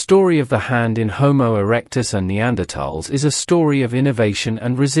 The story of the hand in Homo erectus and Neanderthals is a story of innovation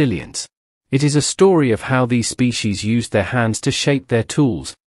and resilience. It is a story of how these species used their hands to shape their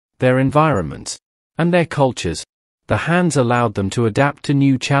tools, their environments, and their cultures. The hands allowed them to adapt to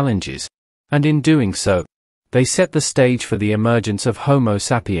new challenges, and in doing so, they set the stage for the emergence of Homo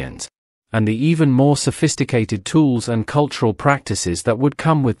sapiens, and the even more sophisticated tools and cultural practices that would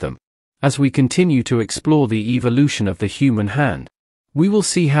come with them. As we continue to explore the evolution of the human hand, we will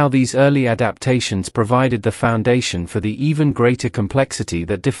see how these early adaptations provided the foundation for the even greater complexity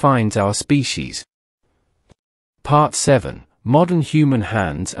that defines our species. Part 7. Modern human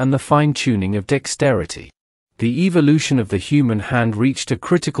hands and the fine-tuning of dexterity. The evolution of the human hand reached a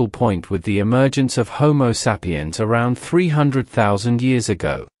critical point with the emergence of Homo sapiens around 300,000 years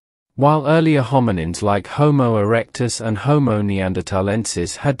ago. While earlier hominins like Homo erectus and Homo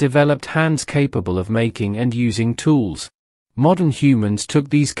neanderthalensis had developed hands capable of making and using tools, modern humans took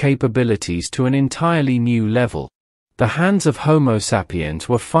these capabilities to an entirely new level. The hands of Homo sapiens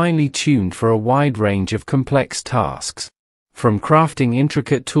were finely tuned for a wide range of complex tasks. From crafting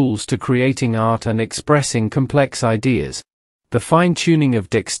intricate tools to creating art and expressing complex ideas, the fine-tuning of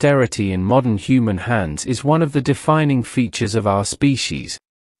dexterity in modern human hands is one of the defining features of our species,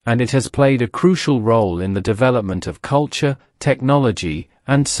 and it has played a crucial role in the development of culture, technology,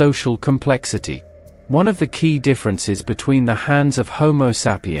 and social complexity. One of the key differences between the hands of Homo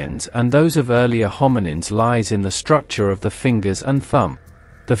sapiens and those of earlier hominins lies in the structure of the fingers and thumb.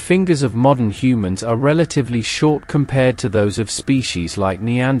 The fingers of modern humans are relatively short compared to those of species like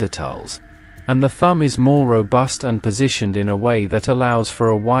Neanderthals, and the thumb is more robust and positioned in a way that allows for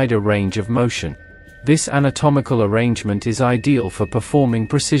a wider range of motion. This anatomical arrangement is ideal for performing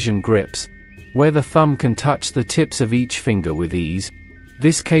precision grips, where the thumb can touch the tips of each finger with ease.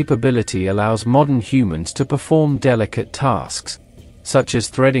 This capability allows modern humans to perform delicate tasks, such as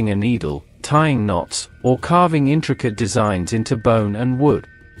threading a needle, tying knots, or carving intricate designs into bone and wood.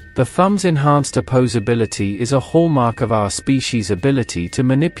 The thumb's enhanced opposability is a hallmark of our species' ability to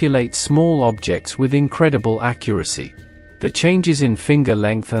manipulate small objects with incredible accuracy. The changes in finger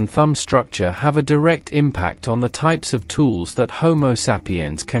length and thumb structure have a direct impact on the types of tools that Homo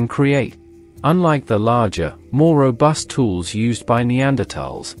sapiens can create. Unlike the larger, more robust tools used by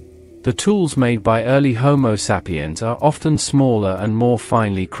Neanderthals, the tools made by early Homo sapiens are often smaller and more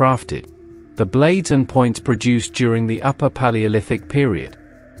finely crafted. The blades and points produced during the Upper Paleolithic period,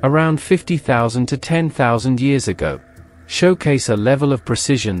 around 50,000 to 10,000 years ago, showcase a level of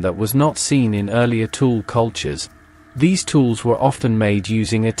precision that was not seen in earlier tool cultures. These tools were often made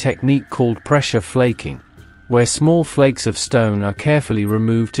using a technique called pressure flaking, where small flakes of stone are carefully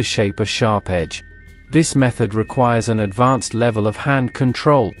removed to shape a sharp edge. This method requires an advanced level of hand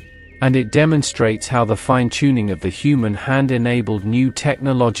control, and it demonstrates how the fine-tuning of the human hand enabled new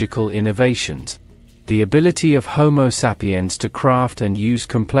technological innovations. The ability of Homo sapiens to craft and use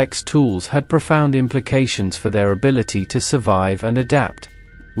complex tools had profound implications for their ability to survive and adapt.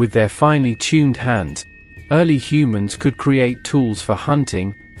 With their finely tuned hands, early humans could create tools for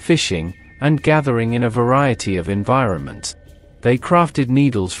hunting, fishing, and gathering in a variety of environments. They crafted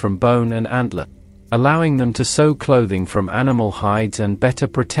needles from bone and antler, allowing them to sew clothing from animal hides and better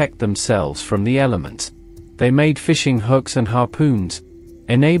protect themselves from the elements. They made fishing hooks and harpoons,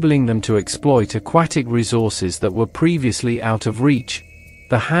 enabling them to exploit aquatic resources that were previously out of reach.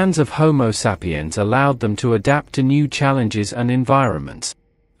 The hands of Homo sapiens allowed them to adapt to new challenges and environments,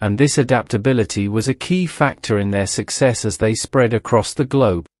 and this adaptability was a key factor in their success as they spread across the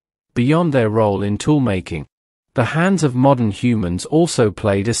globe. Beyond their role in toolmaking, the hands of modern humans also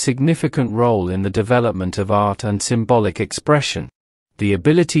played a significant role in the development of art and symbolic expression. The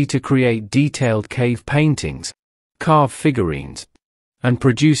ability to create detailed cave paintings, carve figurines, and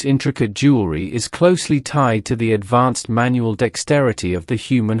produce intricate jewelry is closely tied to the advanced manual dexterity of the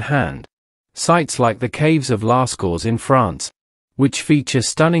human hand. Sites like the caves of Lascaux in France, which feature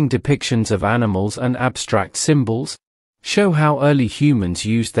stunning depictions of animals and abstract symbols, show how early humans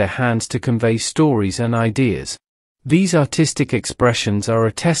used their hands to convey stories and ideas. These artistic expressions are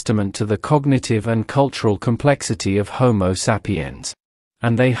a testament to the cognitive and cultural complexity of Homo sapiens,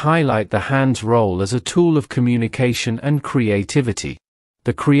 and they highlight the hand's role as a tool of communication and creativity.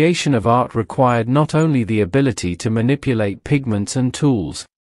 The creation of art required not only the ability to manipulate pigments and tools,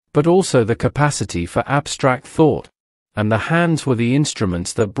 but also the capacity for abstract thought, and the hands were the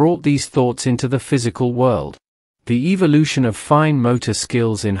instruments that brought these thoughts into the physical world. The evolution of fine motor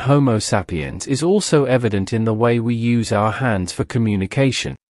skills in Homo sapiens is also evident in the way we use our hands for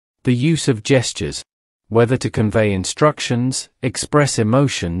communication. The use of gestures, whether to convey instructions, express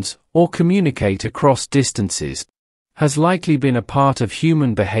emotions, or communicate across distances, has likely been a part of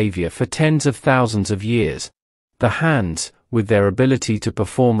human behavior for tens of thousands of years. The hands, with their ability to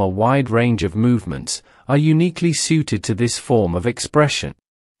perform a wide range of movements, are uniquely suited to this form of expression.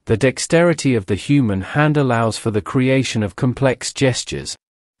 The dexterity of the human hand allows for the creation of complex gestures,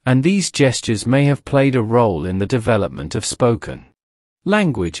 and these gestures may have played a role in the development of spoken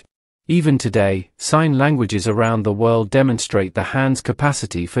language. Even today, sign languages around the world demonstrate the hand's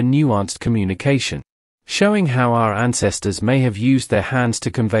capacity for nuanced communication, showing how our ancestors may have used their hands to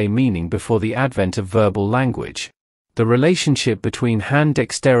convey meaning before the advent of verbal language. The relationship between hand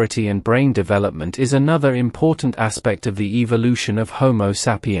dexterity and brain development is another important aspect of the evolution of Homo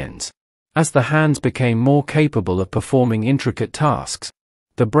sapiens. As the hands became more capable of performing intricate tasks,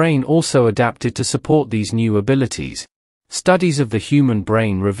 the brain also adapted to support these new abilities. Studies of the human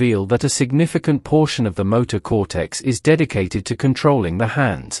brain reveal that a significant portion of the motor cortex is dedicated to controlling the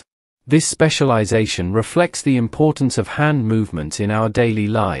hands. This specialization reflects the importance of hand movements in our daily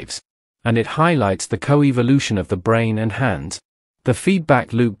lives, and it highlights the co-evolution of the brain and hands. The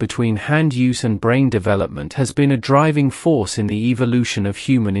feedback loop between hand use and brain development has been a driving force in the evolution of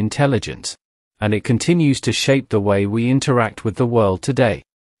human intelligence, and it continues to shape the way we interact with the world today.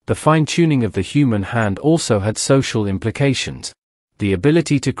 The fine-tuning of the human hand also had social implications. The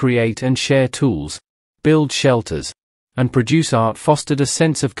ability to create and share tools, build shelters, and produce art fostered a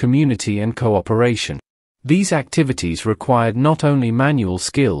sense of community and cooperation. These activities required not only manual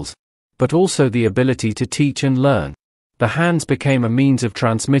skills, but also the ability to teach and learn. The hands became a means of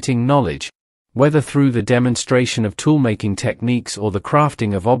transmitting knowledge, whether through the demonstration of toolmaking techniques or the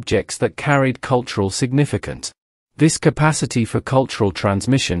crafting of objects that carried cultural significance. This capacity for cultural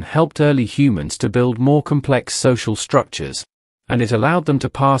transmission helped early humans to build more complex social structures, and it allowed them to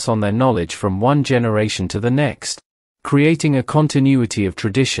pass on their knowledge from one generation to the next, creating a continuity of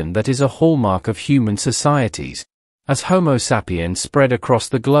tradition that is a hallmark of human societies. As Homo sapiens spread across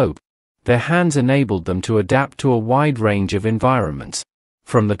the globe, their hands enabled them to adapt to a wide range of environments,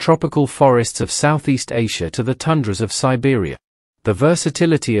 from the tropical forests of Southeast Asia to the tundras of Siberia. The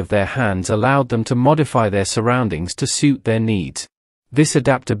versatility of their hands allowed them to modify their surroundings to suit their needs. This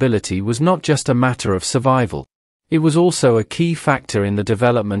adaptability was not just a matter of survival. It was also a key factor in the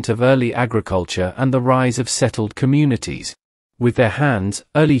development of early agriculture and the rise of settled communities. With their hands,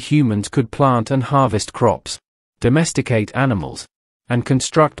 early humans could plant and harvest crops, domesticate animals, and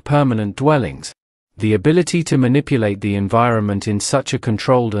construct permanent dwellings. The ability to manipulate the environment in such a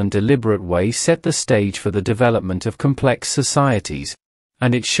controlled and deliberate way set the stage for the development of complex societies,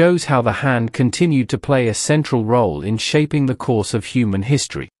 and it shows how the hand continued to play a central role in shaping the course of human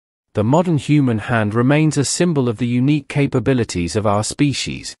history. The modern human hand remains a symbol of the unique capabilities of our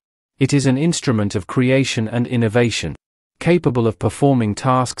species. It is an instrument of creation and innovation, capable of performing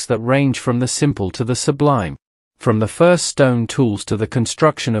tasks that range from the simple to the sublime. From the first stone tools to the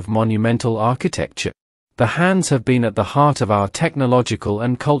construction of monumental architecture, the hands have been at the heart of our technological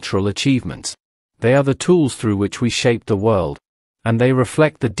and cultural achievements. They are the tools through which we shape the world, and they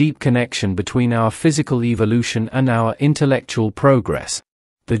reflect the deep connection between our physical evolution and our intellectual progress.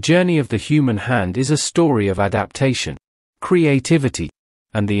 The journey of the human hand is a story of adaptation, creativity,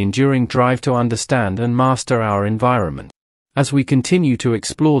 and the enduring drive to understand and master our environment. As we continue to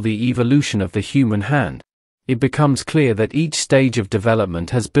explore the evolution of the human hand, it becomes clear that each stage of development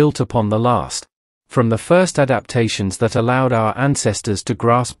has built upon the last. From the first adaptations that allowed our ancestors to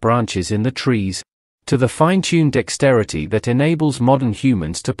grasp branches in the trees, to the fine-tuned dexterity that enables modern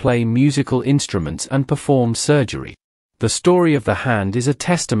humans to play musical instruments and perform surgery. The story of the hand is a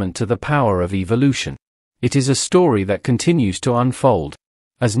testament to the power of evolution. It is a story that continues to unfold,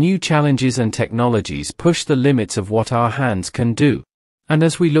 as new challenges and technologies push the limits of what our hands can do. And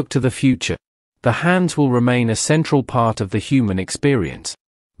as we look to the future, the hands will remain a central part of the human experience,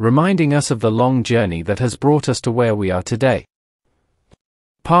 reminding us of the long journey that has brought us to where we are today.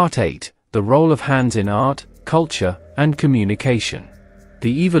 Part 8. The role of hands in art, culture, and communication.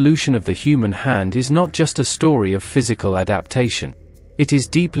 The evolution of the human hand is not just a story of physical adaptation. It is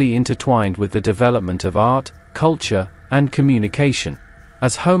deeply intertwined with the development of art, culture, and communication.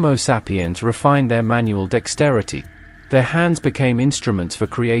 As Homo sapiens refined their manual dexterity, their hands became instruments for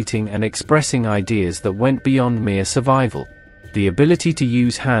creating and expressing ideas that went beyond mere survival. The ability to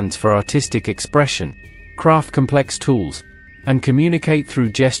use hands for artistic expression, craft complex tools, and communicate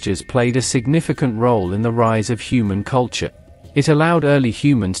through gestures played a significant role in the rise of human culture. It allowed early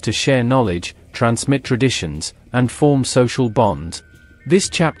humans to share knowledge, transmit traditions, and form social bonds. This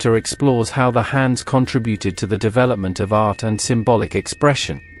chapter explores how the hands contributed to the development of art and symbolic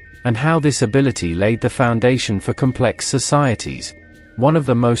expression, and how this ability laid the foundation for complex societies. One of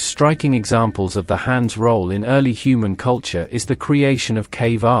the most striking examples of the hand's role in early human culture is the creation of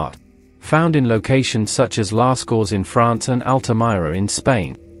cave art, found in locations such as Lascaux in France and Altamira in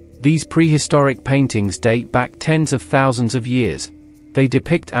Spain. These prehistoric paintings date back tens of thousands of years. They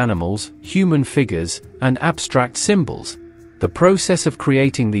depict animals, human figures, and abstract symbols. The process of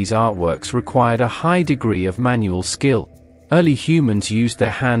creating these artworks required a high degree of manual skill. Early humans used their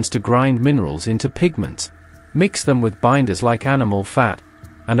hands to grind minerals into pigments, mix them with binders like animal fat,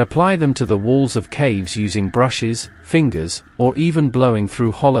 and apply them to the walls of caves using brushes, fingers, or even blowing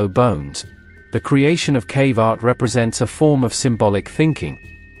through hollow bones. The creation of cave art represents a form of symbolic thinking.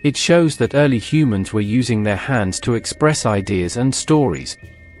 It shows that early humans were using their hands to express ideas and stories,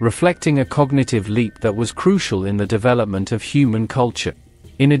 reflecting a cognitive leap that was crucial in the development of human culture.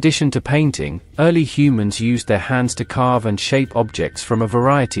 In addition to painting, early humans used their hands to carve and shape objects from a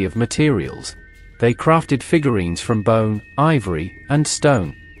variety of materials. They crafted figurines from bone, ivory, and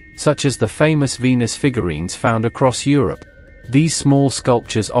stone, such as the famous Venus figurines found across Europe. These small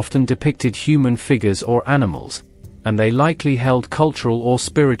sculptures often depicted human figures or animals, and they likely held cultural or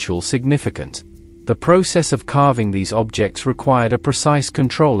spiritual significance. The process of carving these objects required a precise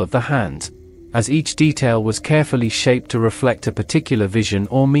control of the hands, as each detail was carefully shaped to reflect a particular vision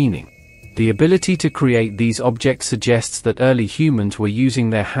or meaning. The ability to create these objects suggests that early humans were using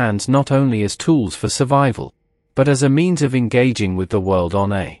their hands not only as tools for survival, but as a means of engaging with the world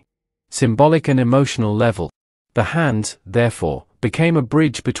on a symbolic and emotional level. The hands, therefore, became a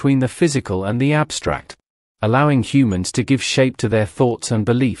bridge between the physical and the abstract, allowing humans to give shape to their thoughts and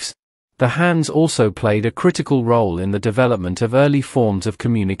beliefs. The hands also played a critical role in the development of early forms of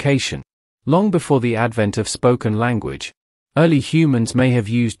communication. Long before the advent of spoken language, early humans may have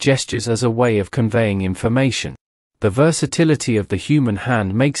used gestures as a way of conveying information. The versatility of the human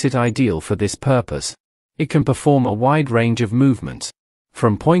hand makes it ideal for this purpose. It can perform a wide range of movements,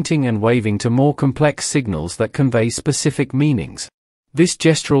 from pointing and waving to more complex signals that convey specific meanings. This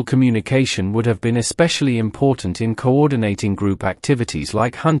gestural communication would have been especially important in coordinating group activities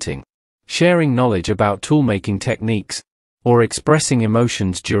like hunting, sharing knowledge about toolmaking techniques, or expressing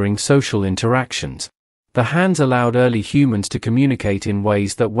emotions during social interactions. The hands allowed early humans to communicate in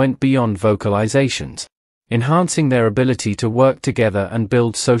ways that went beyond vocalizations, enhancing their ability to work together and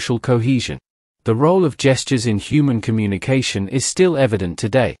build social cohesion. The role of gestures in human communication is still evident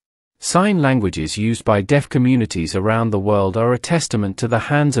today. Sign languages used by deaf communities around the world are a testament to the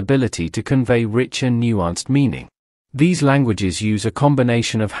hand's ability to convey rich and nuanced meaning. These languages use a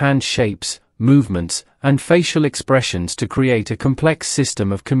combination of hand shapes, movements, and facial expressions to create a complex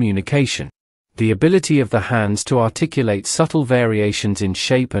system of communication. The ability of the hands to articulate subtle variations in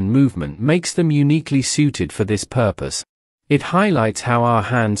shape and movement makes them uniquely suited for this purpose. It highlights how our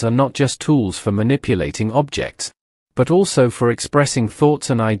hands are not just tools for manipulating objects, but also for expressing thoughts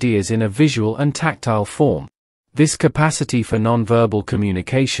and ideas in a visual and tactile form. This capacity for nonverbal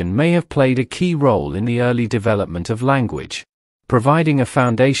communication may have played a key role in the early development of language, providing a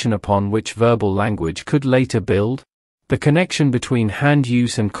foundation upon which verbal language could later build. The connection between hand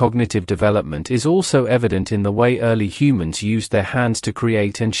use and cognitive development is also evident in the way early humans used their hands to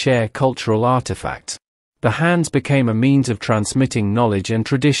create and share cultural artifacts. The hands became a means of transmitting knowledge and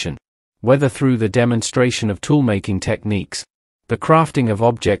tradition, whether through the demonstration of toolmaking techniques, the crafting of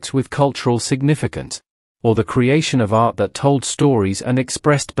objects with cultural significance, or the creation of art that told stories and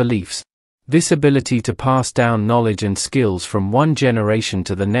expressed beliefs. This ability to pass down knowledge and skills from one generation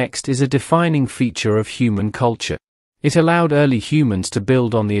to the next is a defining feature of human culture. It allowed early humans to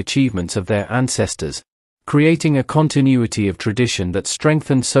build on the achievements of their ancestors, creating a continuity of tradition that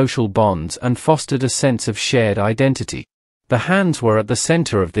strengthened social bonds and fostered a sense of shared identity. The hands were at the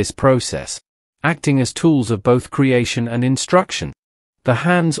center of this process, acting as tools of both creation and instruction. The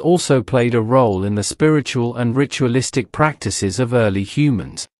hands also played a role in the spiritual and ritualistic practices of early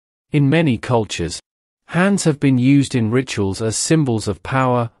humans. In many cultures, hands have been used in rituals as symbols of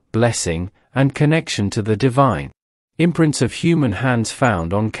power, blessing, and connection to the divine. Imprints of human hands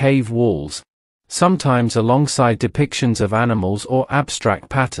found on cave walls, sometimes alongside depictions of animals or abstract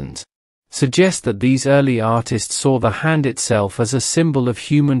patterns, suggest that these early artists saw the hand itself as a symbol of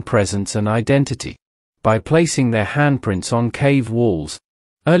human presence and identity. By placing their handprints on cave walls,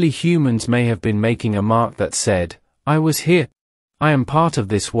 early humans may have been making a mark that said, "I was here. I am part of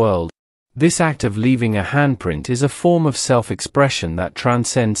this world." This act of leaving a handprint is a form of self-expression that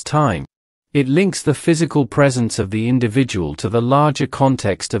transcends time. It links the physical presence of the individual to the larger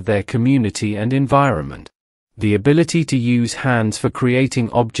context of their community and environment. The ability to use hands for creating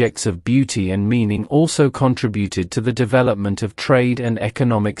objects of beauty and meaning also contributed to the development of trade and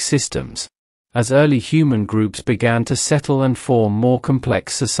economic systems. As early human groups began to settle and form more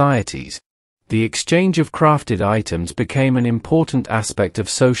complex societies, the exchange of crafted items became an important aspect of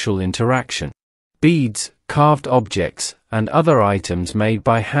social interaction. Beads, carved objects, and other items made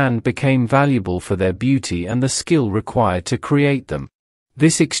by hand became valuable for their beauty and the skill required to create them.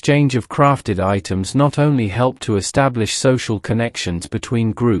 This exchange of crafted items not only helped to establish social connections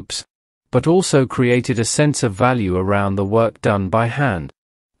between groups, but also created a sense of value around the work done by hand.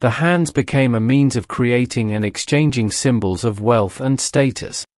 The hands became a means of creating and exchanging symbols of wealth and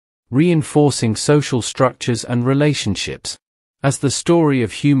status, reinforcing social structures and relationships. As the story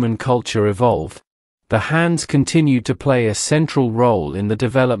of human culture evolved, the hands continued to play a central role in the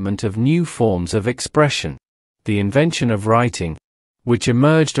development of new forms of expression. The invention of writing, which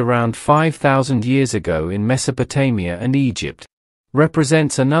emerged around 5,000 years ago in Mesopotamia and Egypt,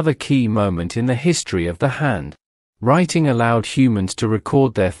 represents another key moment in the history of the hand. Writing allowed humans to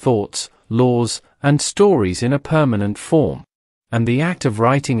record their thoughts, laws, and stories in a permanent form. And the act of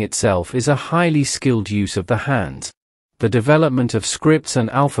writing itself is a highly skilled use of the hands. The development of scripts and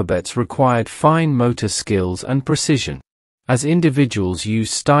alphabets required fine motor skills and precision. As individuals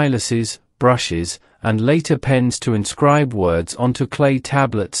used styluses, brushes, and later pens to inscribe words onto clay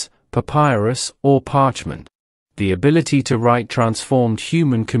tablets, papyrus, or parchment, the ability to write transformed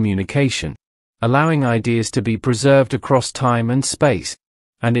human communication, allowing ideas to be preserved across time and space.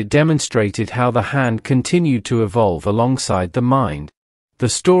 And it demonstrated how the hand continued to evolve alongside the mind. The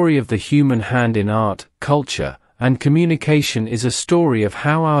story of the human hand in art, culture, and communication is a story of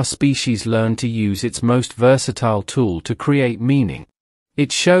how our species learned to use its most versatile tool to create meaning.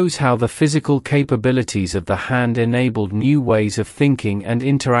 It shows how the physical capabilities of the hand enabled new ways of thinking and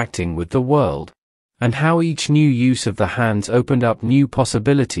interacting with the world, and how each new use of the hands opened up new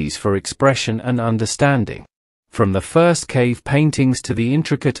possibilities for expression and understanding. From the first cave paintings to the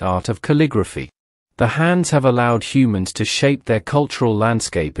intricate art of calligraphy, the hands have allowed humans to shape their cultural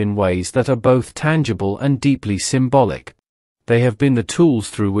landscape in ways that are both tangible and deeply symbolic. They have been the tools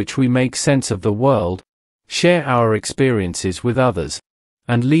through which we make sense of the world, share our experiences with others,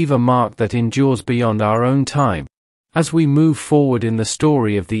 and leave a mark that endures beyond our own time. As we move forward in the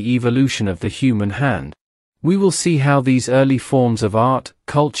story of the evolution of the human hand, we will see how these early forms of art,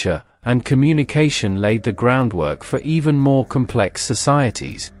 culture, and communication laid the groundwork for even more complex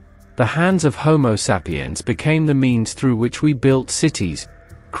societies. The hands of Homo sapiens became the means through which we built cities,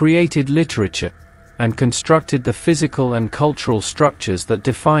 created literature, and constructed the physical and cultural structures that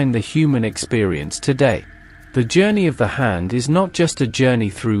define the human experience today. The journey of the hand is not just a journey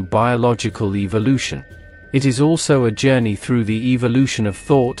through biological evolution. It is also a journey through the evolution of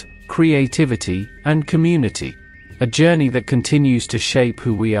thought, creativity, and community. A journey that continues to shape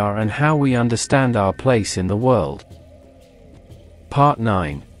who we are and how we understand our place in the world. Part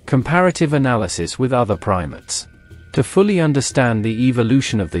 9. Comparative analysis with other primates. To fully understand the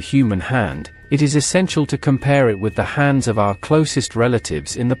evolution of the human hand, it is essential to compare it with the hands of our closest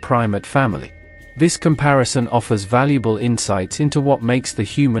relatives in the primate family. This comparison offers valuable insights into what makes the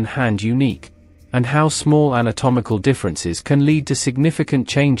human hand unique, and how small anatomical differences can lead to significant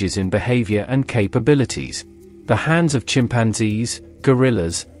changes in behavior and capabilities. The hands of chimpanzees,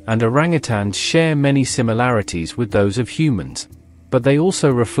 gorillas, and orangutans share many similarities with those of humans, but they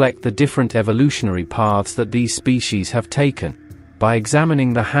also reflect the different evolutionary paths that these species have taken. By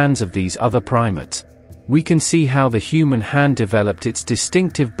examining the hands of these other primates, we can see how the human hand developed its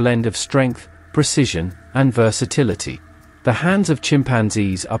distinctive blend of strength, precision, and versatility. The hands of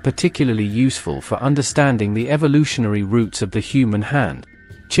chimpanzees are particularly useful for understanding the evolutionary roots of the human hand.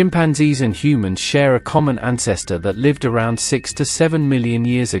 Chimpanzees and humans share a common ancestor that lived around 6 to 7 million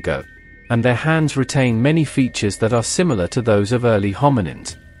years ago, and their hands retain many features that are similar to those of early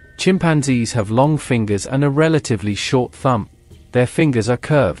hominins. Chimpanzees have long fingers and a relatively short thumb. Their fingers are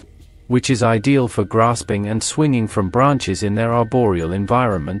curved, which is ideal for grasping and swinging from branches in their arboreal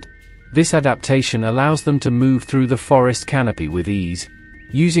environment. This adaptation allows them to move through the forest canopy with ease,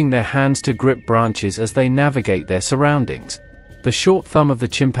 using their hands to grip branches as they navigate their surroundings. The short thumb of the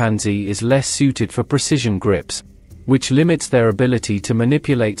chimpanzee is less suited for precision grips, which limits their ability to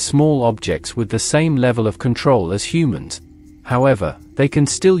manipulate small objects with the same level of control as humans. However, they can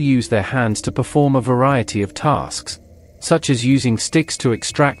still use their hands to perform a variety of tasks, such as using sticks to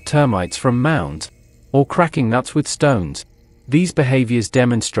extract termites from mounds, or cracking nuts with stones. These behaviors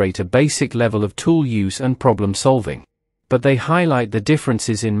demonstrate a basic level of tool use and problem solving, but they highlight the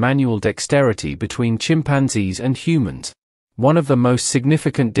differences in manual dexterity between chimpanzees and humans. One of the most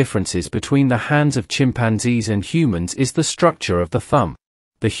significant differences between the hands of chimpanzees and humans is the structure of the thumb.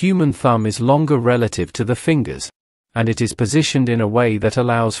 The human thumb is longer relative to the fingers, and it is positioned in a way that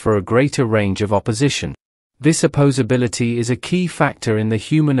allows for a greater range of opposition. This opposability is a key factor in the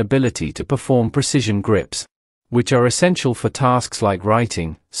human ability to perform precision grips, which are essential for tasks like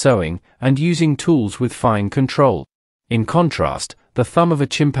writing, sewing, and using tools with fine control. In contrast, the thumb of a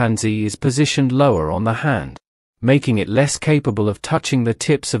chimpanzee is positioned lower on the hand, making it less capable of touching the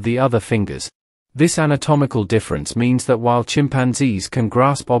tips of the other fingers. This anatomical difference means that while chimpanzees can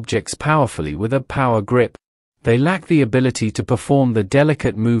grasp objects powerfully with a power grip, they lack the ability to perform the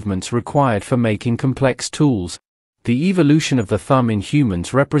delicate movements required for making complex tools. The evolution of the thumb in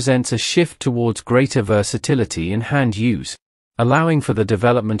humans represents a shift towards greater versatility in hand use, allowing for the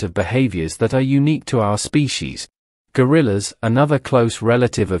development of behaviors that are unique to our species. Gorillas, another close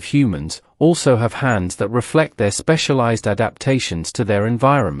relative of humans, also have hands that reflect their specialized adaptations to their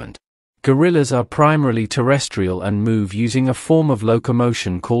environment. Gorillas are primarily terrestrial and move using a form of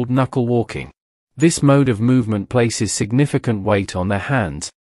locomotion called knuckle walking. This mode of movement places significant weight on their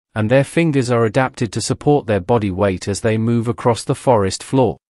hands, and their fingers are adapted to support their body weight as they move across the forest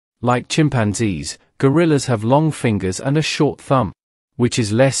floor. Like chimpanzees, gorillas have long fingers and a short thumb, which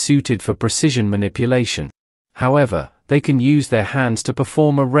is less suited for precision manipulation. However, they can use their hands to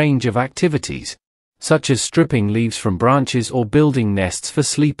perform a range of activities, such as stripping leaves from branches or building nests for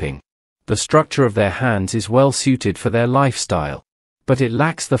sleeping. The structure of their hands is well suited for their lifestyle, but it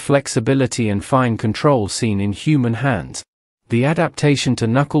lacks the flexibility and fine control seen in human hands. The adaptation to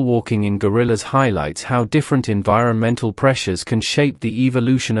knuckle walking in gorillas highlights how different environmental pressures can shape the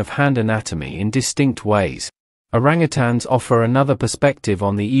evolution of hand anatomy in distinct ways. Orangutans offer another perspective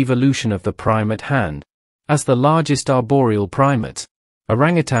on the evolution of the primate hand. As the largest arboreal primates,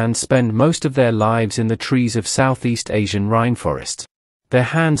 orangutans spend most of their lives in the trees of Southeast Asian rainforests. Their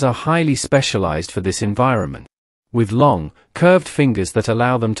hands are highly specialized for this environment, with long, curved fingers that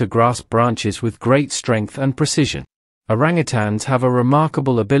allow them to grasp branches with great strength and precision. Orangutans have a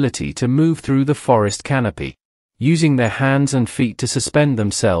remarkable ability to move through the forest canopy, using their hands and feet to suspend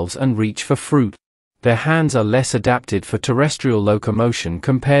themselves and reach for fruit. Their hands are less adapted for terrestrial locomotion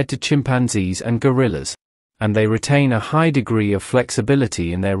compared to chimpanzees and gorillas, and they retain a high degree of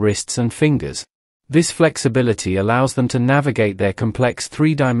flexibility in their wrists and fingers. This flexibility allows them to navigate their complex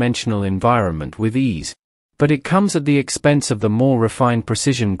three-dimensional environment with ease, but it comes at the expense of the more refined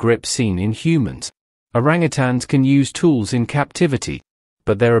precision grip seen in humans. Orangutans can use tools in captivity,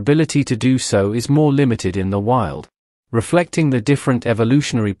 but their ability to do so is more limited in the wild, reflecting the different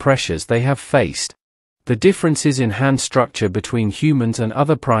evolutionary pressures they have faced. The differences in hand structure between humans and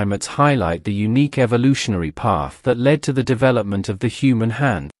other primates highlight the unique evolutionary path that led to the development of the human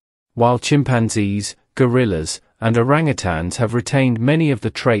hand. While chimpanzees, gorillas, and orangutans have retained many of the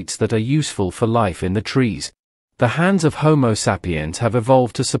traits that are useful for life in the trees, the hands of Homo sapiens have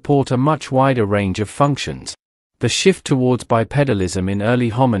evolved to support a much wider range of functions. The shift towards bipedalism in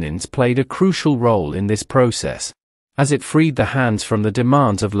early hominins played a crucial role in this process, as it freed the hands from the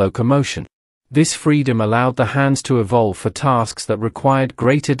demands of locomotion. This freedom allowed the hands to evolve for tasks that required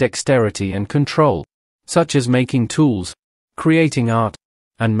greater dexterity and control, such as making tools, creating art,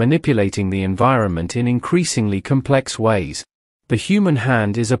 and manipulating the environment in increasingly complex ways. The human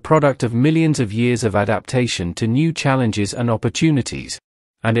hand is a product of millions of years of adaptation to new challenges and opportunities,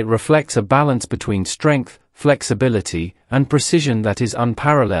 and it reflects a balance between strength, flexibility, and precision that is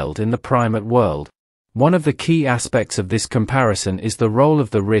unparalleled in the primate world. One of the key aspects of this comparison is the role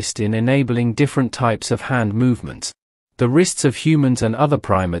of the wrist in enabling different types of hand movements. The wrists of humans and other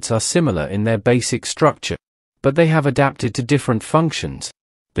primates are similar in their basic structure, but they have adapted to different functions.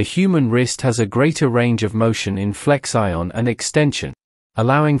 The human wrist has a greater range of motion in flexion and extension,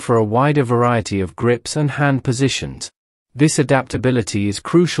 allowing for a wider variety of grips and hand positions. This adaptability is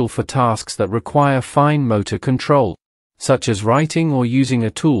crucial for tasks that require fine motor control, such as writing or using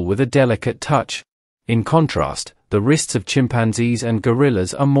a tool with a delicate touch. In contrast, the wrists of chimpanzees and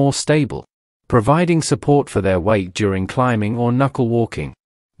gorillas are more stable, providing support for their weight during climbing or knuckle walking.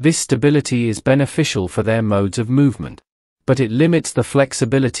 This stability is beneficial for their modes of movement, but it limits the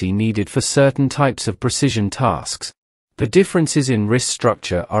flexibility needed for certain types of precision tasks. The differences in wrist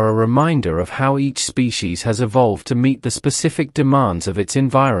structure are a reminder of how each species has evolved to meet the specific demands of its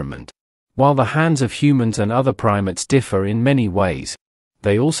environment. While the hands of humans and other primates differ in many ways,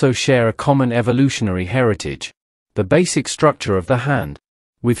 they also share a common evolutionary heritage. The basic structure of the hand,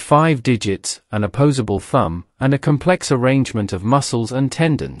 with 5 digits, an opposable thumb, and a complex arrangement of muscles and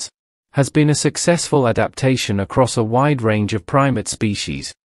tendons, has been a successful adaptation across a wide range of primate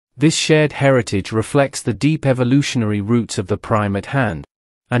species. This shared heritage reflects the deep evolutionary roots of the primate hand,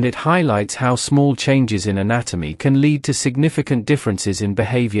 and it highlights how small changes in anatomy can lead to significant differences in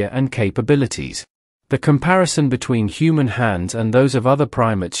behavior and capabilities. The comparison between human hands and those of other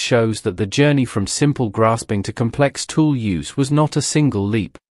primates shows that the journey from simple grasping to complex tool use was not a single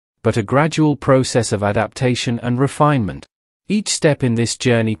leap, but a gradual process of adaptation and refinement. Each step in this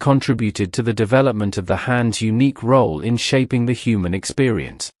journey contributed to the development of the hand's unique role in shaping the human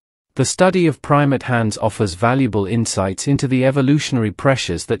experience. The study of primate hands offers valuable insights into the evolutionary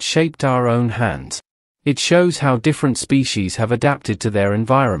pressures that shaped our own hands. It shows how different species have adapted to their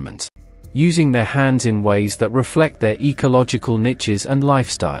environments, using their hands in ways that reflect their ecological niches and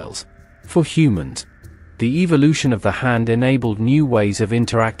lifestyles. For humans, the evolution of the hand enabled new ways of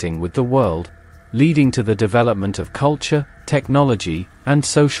interacting with the world, leading to the development of culture, technology, and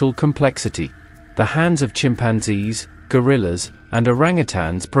social complexity. The hands of chimpanzees, gorillas, and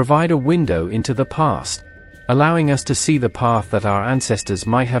orangutans provide a window into the past, allowing us to see the path that our ancestors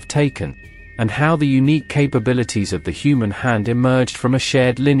might have taken, and how the unique capabilities of the human hand emerged from a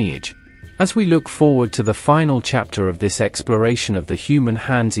shared lineage. As we look forward to the final chapter of this exploration of the human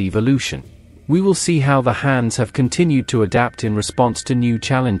hand's evolution, we will see how the hands have continued to adapt in response to new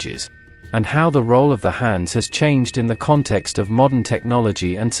challenges, and how the role of the hands has changed in the context of modern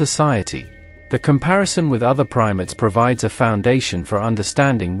technology and society. The comparison with other primates provides a foundation for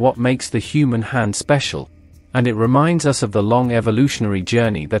understanding what makes the human hand special, and it reminds us of the long evolutionary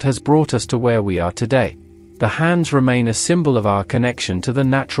journey that has brought us to where we are today. The hands remain a symbol of our connection to the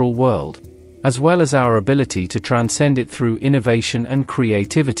natural world, as well as our ability to transcend it through innovation and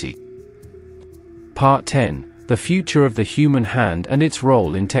creativity. Part 10. The future of the human hand and its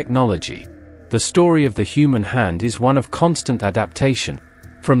role in technology. The story of the human hand is one of constant adaptation,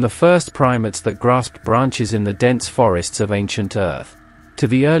 from the first primates that grasped branches in the dense forests of ancient Earth, to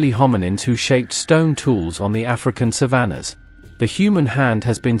the early hominins who shaped stone tools on the African savannas. The human hand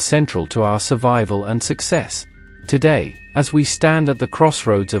has been central to our survival and success. Today, as we stand at the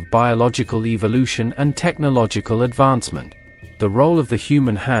crossroads of biological evolution and technological advancement, the role of the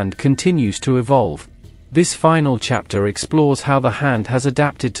human hand continues to evolve. This final chapter explores how the hand has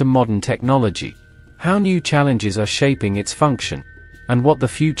adapted to modern technology, how new challenges are shaping its function, and what the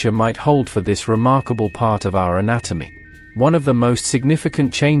future might hold for this remarkable part of our anatomy. One of the most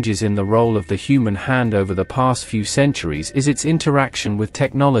significant changes in the role of the human hand over the past few centuries is its interaction with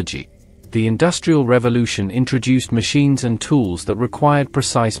technology. The Industrial Revolution introduced machines and tools that required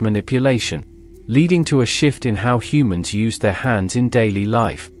precise manipulation, leading to a shift in how humans used their hands in daily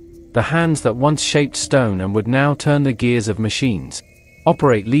life. The hands that once shaped stone and would now turn the gears of machines,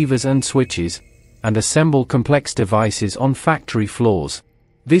 operate levers and switches, and assemble complex devices on factory floors.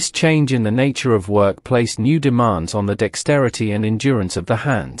 This change in the nature of work placed new demands on the dexterity and endurance of the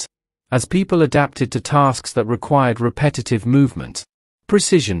hands, as people adapted to tasks that required repetitive movements,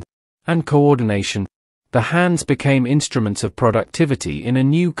 precision, and coordination. The hands became instruments of productivity in a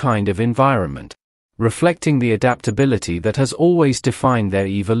new kind of environment, reflecting the adaptability that has always defined their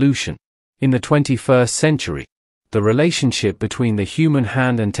evolution. In the 21st century, the relationship between the human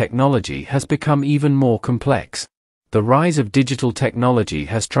hand and technology has become even more complex. The rise of digital technology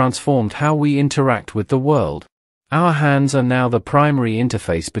has transformed how we interact with the world. Our hands are now the primary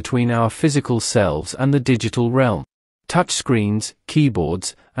interface between our physical selves and the digital realm. Touchscreens,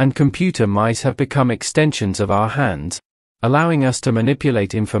 keyboards, and computer mice have become extensions of our hands, allowing us to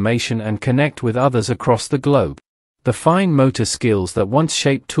manipulate information and connect with others across the globe. The fine motor skills that once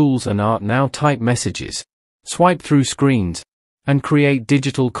shaped tools and art now type messages, swipe through screens, and create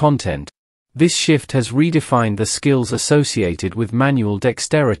digital content. This shift has redefined the skills associated with manual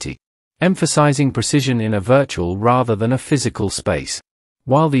dexterity, emphasizing precision in a virtual rather than a physical space.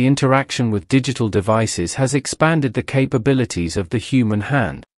 While the interaction with digital devices has expanded the capabilities of the human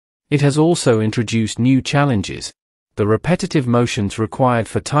hand, it has also introduced new challenges. The repetitive motions required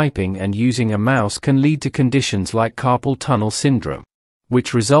for typing and using a mouse can lead to conditions like carpal tunnel syndrome,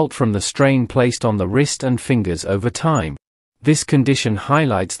 which result from the strain placed on the wrist and fingers over time. This condition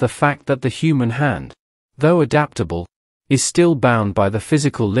highlights the fact that the human hand, though adaptable, is still bound by the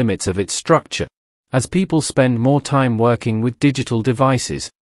physical limits of its structure. As people spend more time working with digital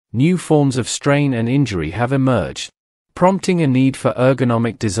devices, new forms of strain and injury have emerged, prompting a need for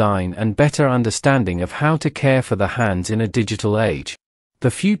ergonomic design and better understanding of how to care for the hands in a digital age.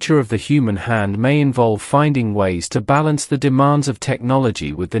 The future of the human hand may involve finding ways to balance the demands of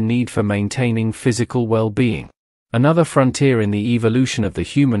technology with the need for maintaining physical well-being. Another frontier in the evolution of the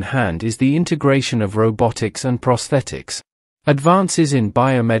human hand is the integration of robotics and prosthetics. Advances in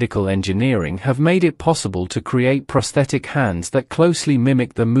biomedical engineering have made it possible to create prosthetic hands that closely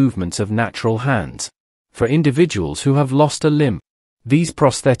mimic the movements of natural hands. For individuals who have lost a limb, these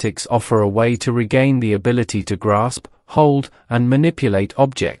prosthetics offer a way to regain the ability to grasp, hold, and manipulate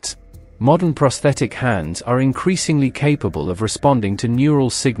objects. Modern prosthetic hands are increasingly capable of responding to neural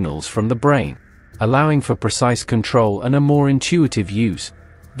signals from the brain, allowing for precise control and a more intuitive use.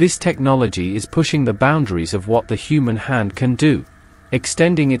 This technology is pushing the boundaries of what the human hand can do,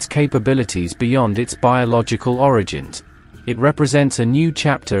 extending its capabilities beyond its biological origins. It represents a new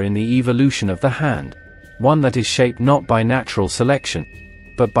chapter in the evolution of the hand, one that is shaped not by natural selection,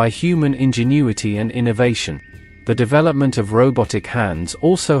 but by human ingenuity and innovation. The development of robotic hands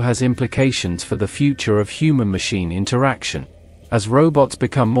also has implications for the future of human-machine interaction. As robots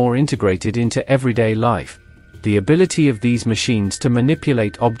become more integrated into everyday life, the ability of these machines to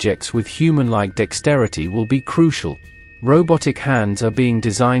manipulate objects with human-like dexterity will be crucial. Robotic hands are being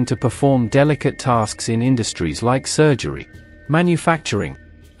designed to perform delicate tasks in industries like surgery, manufacturing,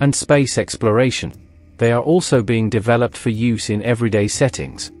 and space exploration. they are also being developed for use in everyday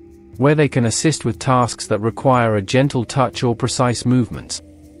settings, where they can assist with tasks that require a gentle touch or precise movements.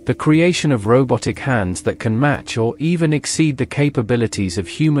 The creation of robotic hands that can match or even exceed the capabilities of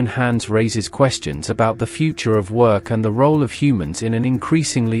human hands raises questions about the future of work and the role of humans in an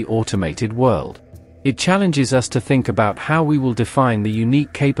increasingly automated world. It challenges us to think about how we will define the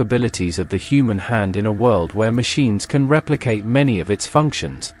unique capabilities of the human hand in a world where machines can replicate many of its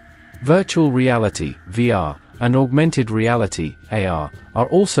functions. Virtual reality, VR, and augmented reality, AR, are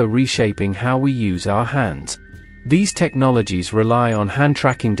also reshaping how we use our hands. These technologies rely on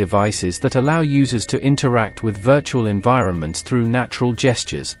hand-tracking devices that allow users to interact with virtual environments through natural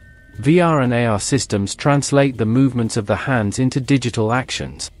gestures. VR and AR systems translate the movements of the hands into digital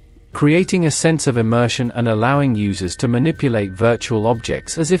actions, creating a sense of immersion and allowing users to manipulate virtual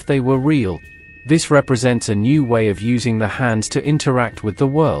objects as if they were real. This represents a new way of using the hands to interact with the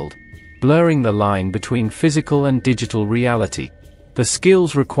world, blurring the line between physical and digital reality. The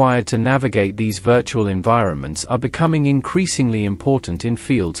skills required to navigate these virtual environments are becoming increasingly important in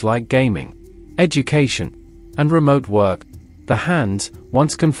fields like gaming, education, and remote work. The hands,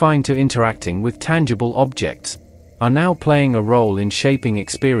 once confined to interacting with tangible objects, are now playing a role in shaping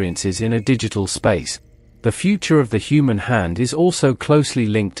experiences in a digital space. The future of the human hand is also closely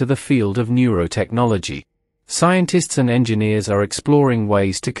linked to the field of neurotechnology. Scientists and engineers are exploring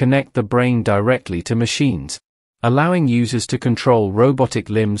ways to connect the brain directly to machines, allowing users to control robotic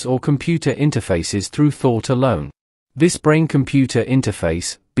limbs or computer interfaces through thought alone. This brain-computer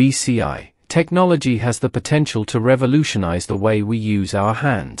interface, BCI, technology has the potential to revolutionize the way we use our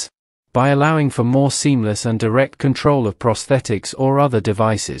hands. By allowing for more seamless and direct control of prosthetics or other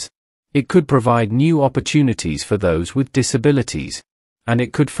devices, it could provide new opportunities for those with disabilities, and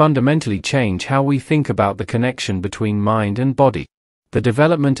it could fundamentally change how we think about the connection between mind and body. The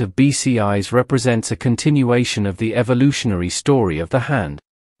development of BCIs represents a continuation of the evolutionary story of the hand,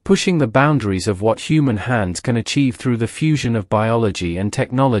 pushing the boundaries of what human hands can achieve through the fusion of biology and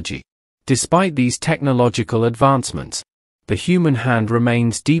technology. Despite these technological advancements, the human hand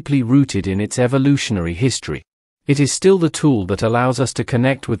remains deeply rooted in its evolutionary history. It is still the tool that allows us to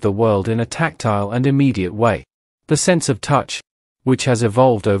connect with the world in a tactile and immediate way. The sense of touch, which has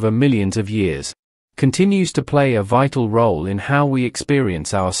evolved over millions of years, continues to play a vital role in how we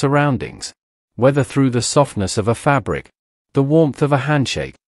experience our surroundings. Whether through the softness of a fabric, the warmth of a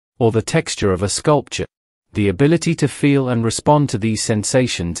handshake, or the texture of a sculpture, the ability to feel and respond to these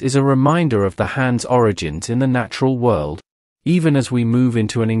sensations is a reminder of the hand's origins in the natural world. Even as we move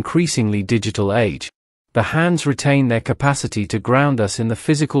into an increasingly digital age, the hands retain their capacity to ground us in the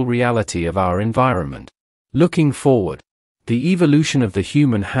physical reality of our environment. Looking forward, the evolution of the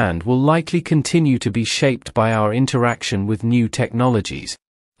human hand will likely continue to be shaped by our interaction with new technologies.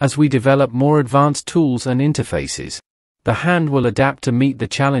 As we develop more advanced tools and interfaces, the hand will adapt to meet the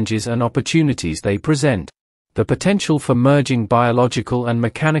challenges and opportunities they present. The potential for merging biological and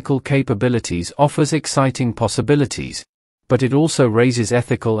mechanical capabilities offers exciting possibilities, but it also raises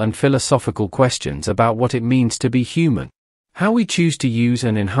ethical and philosophical questions about what it means to be human. How we choose to use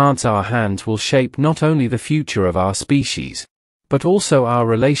and enhance our hands will shape not only the future of our species, but also our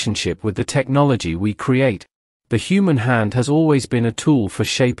relationship with the technology we create. The human hand has always been a tool for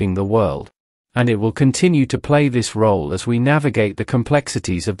shaping the world, and it will continue to play this role as we navigate the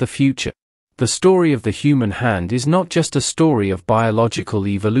complexities of the future. The story of the human hand is not just a story of biological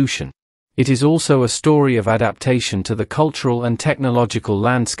evolution. It is also a story of adaptation to the cultural and technological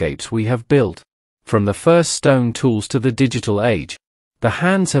landscapes we have built. From the first stone tools to the digital age, the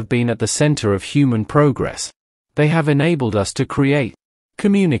hands have been at the center of human progress. They have enabled us to create,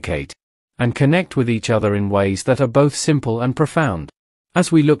 communicate, and connect with each other in ways that are both simple and profound.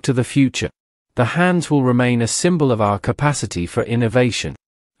 As we look to the future, the hands will remain a symbol of our capacity for innovation,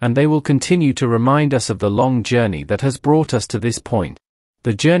 and they will continue to remind us of the long journey that has brought us to this point.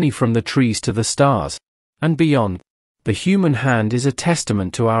 The journey from the trees to the stars, and beyond. The human hand is a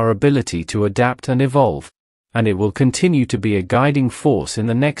testament to our ability to adapt and evolve, and it will continue to be a guiding force in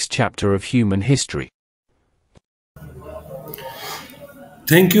the next chapter of human history.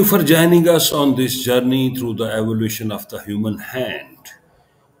 Thank you for joining us on this journey through the evolution of the human hand.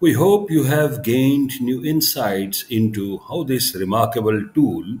 We hope you have gained new insights into how this remarkable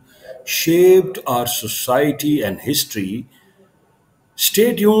tool shaped our society and history.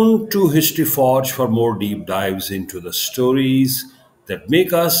 Stay tuned to History Forge for more deep dives into the stories that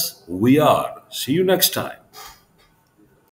make us who we are. See you next time.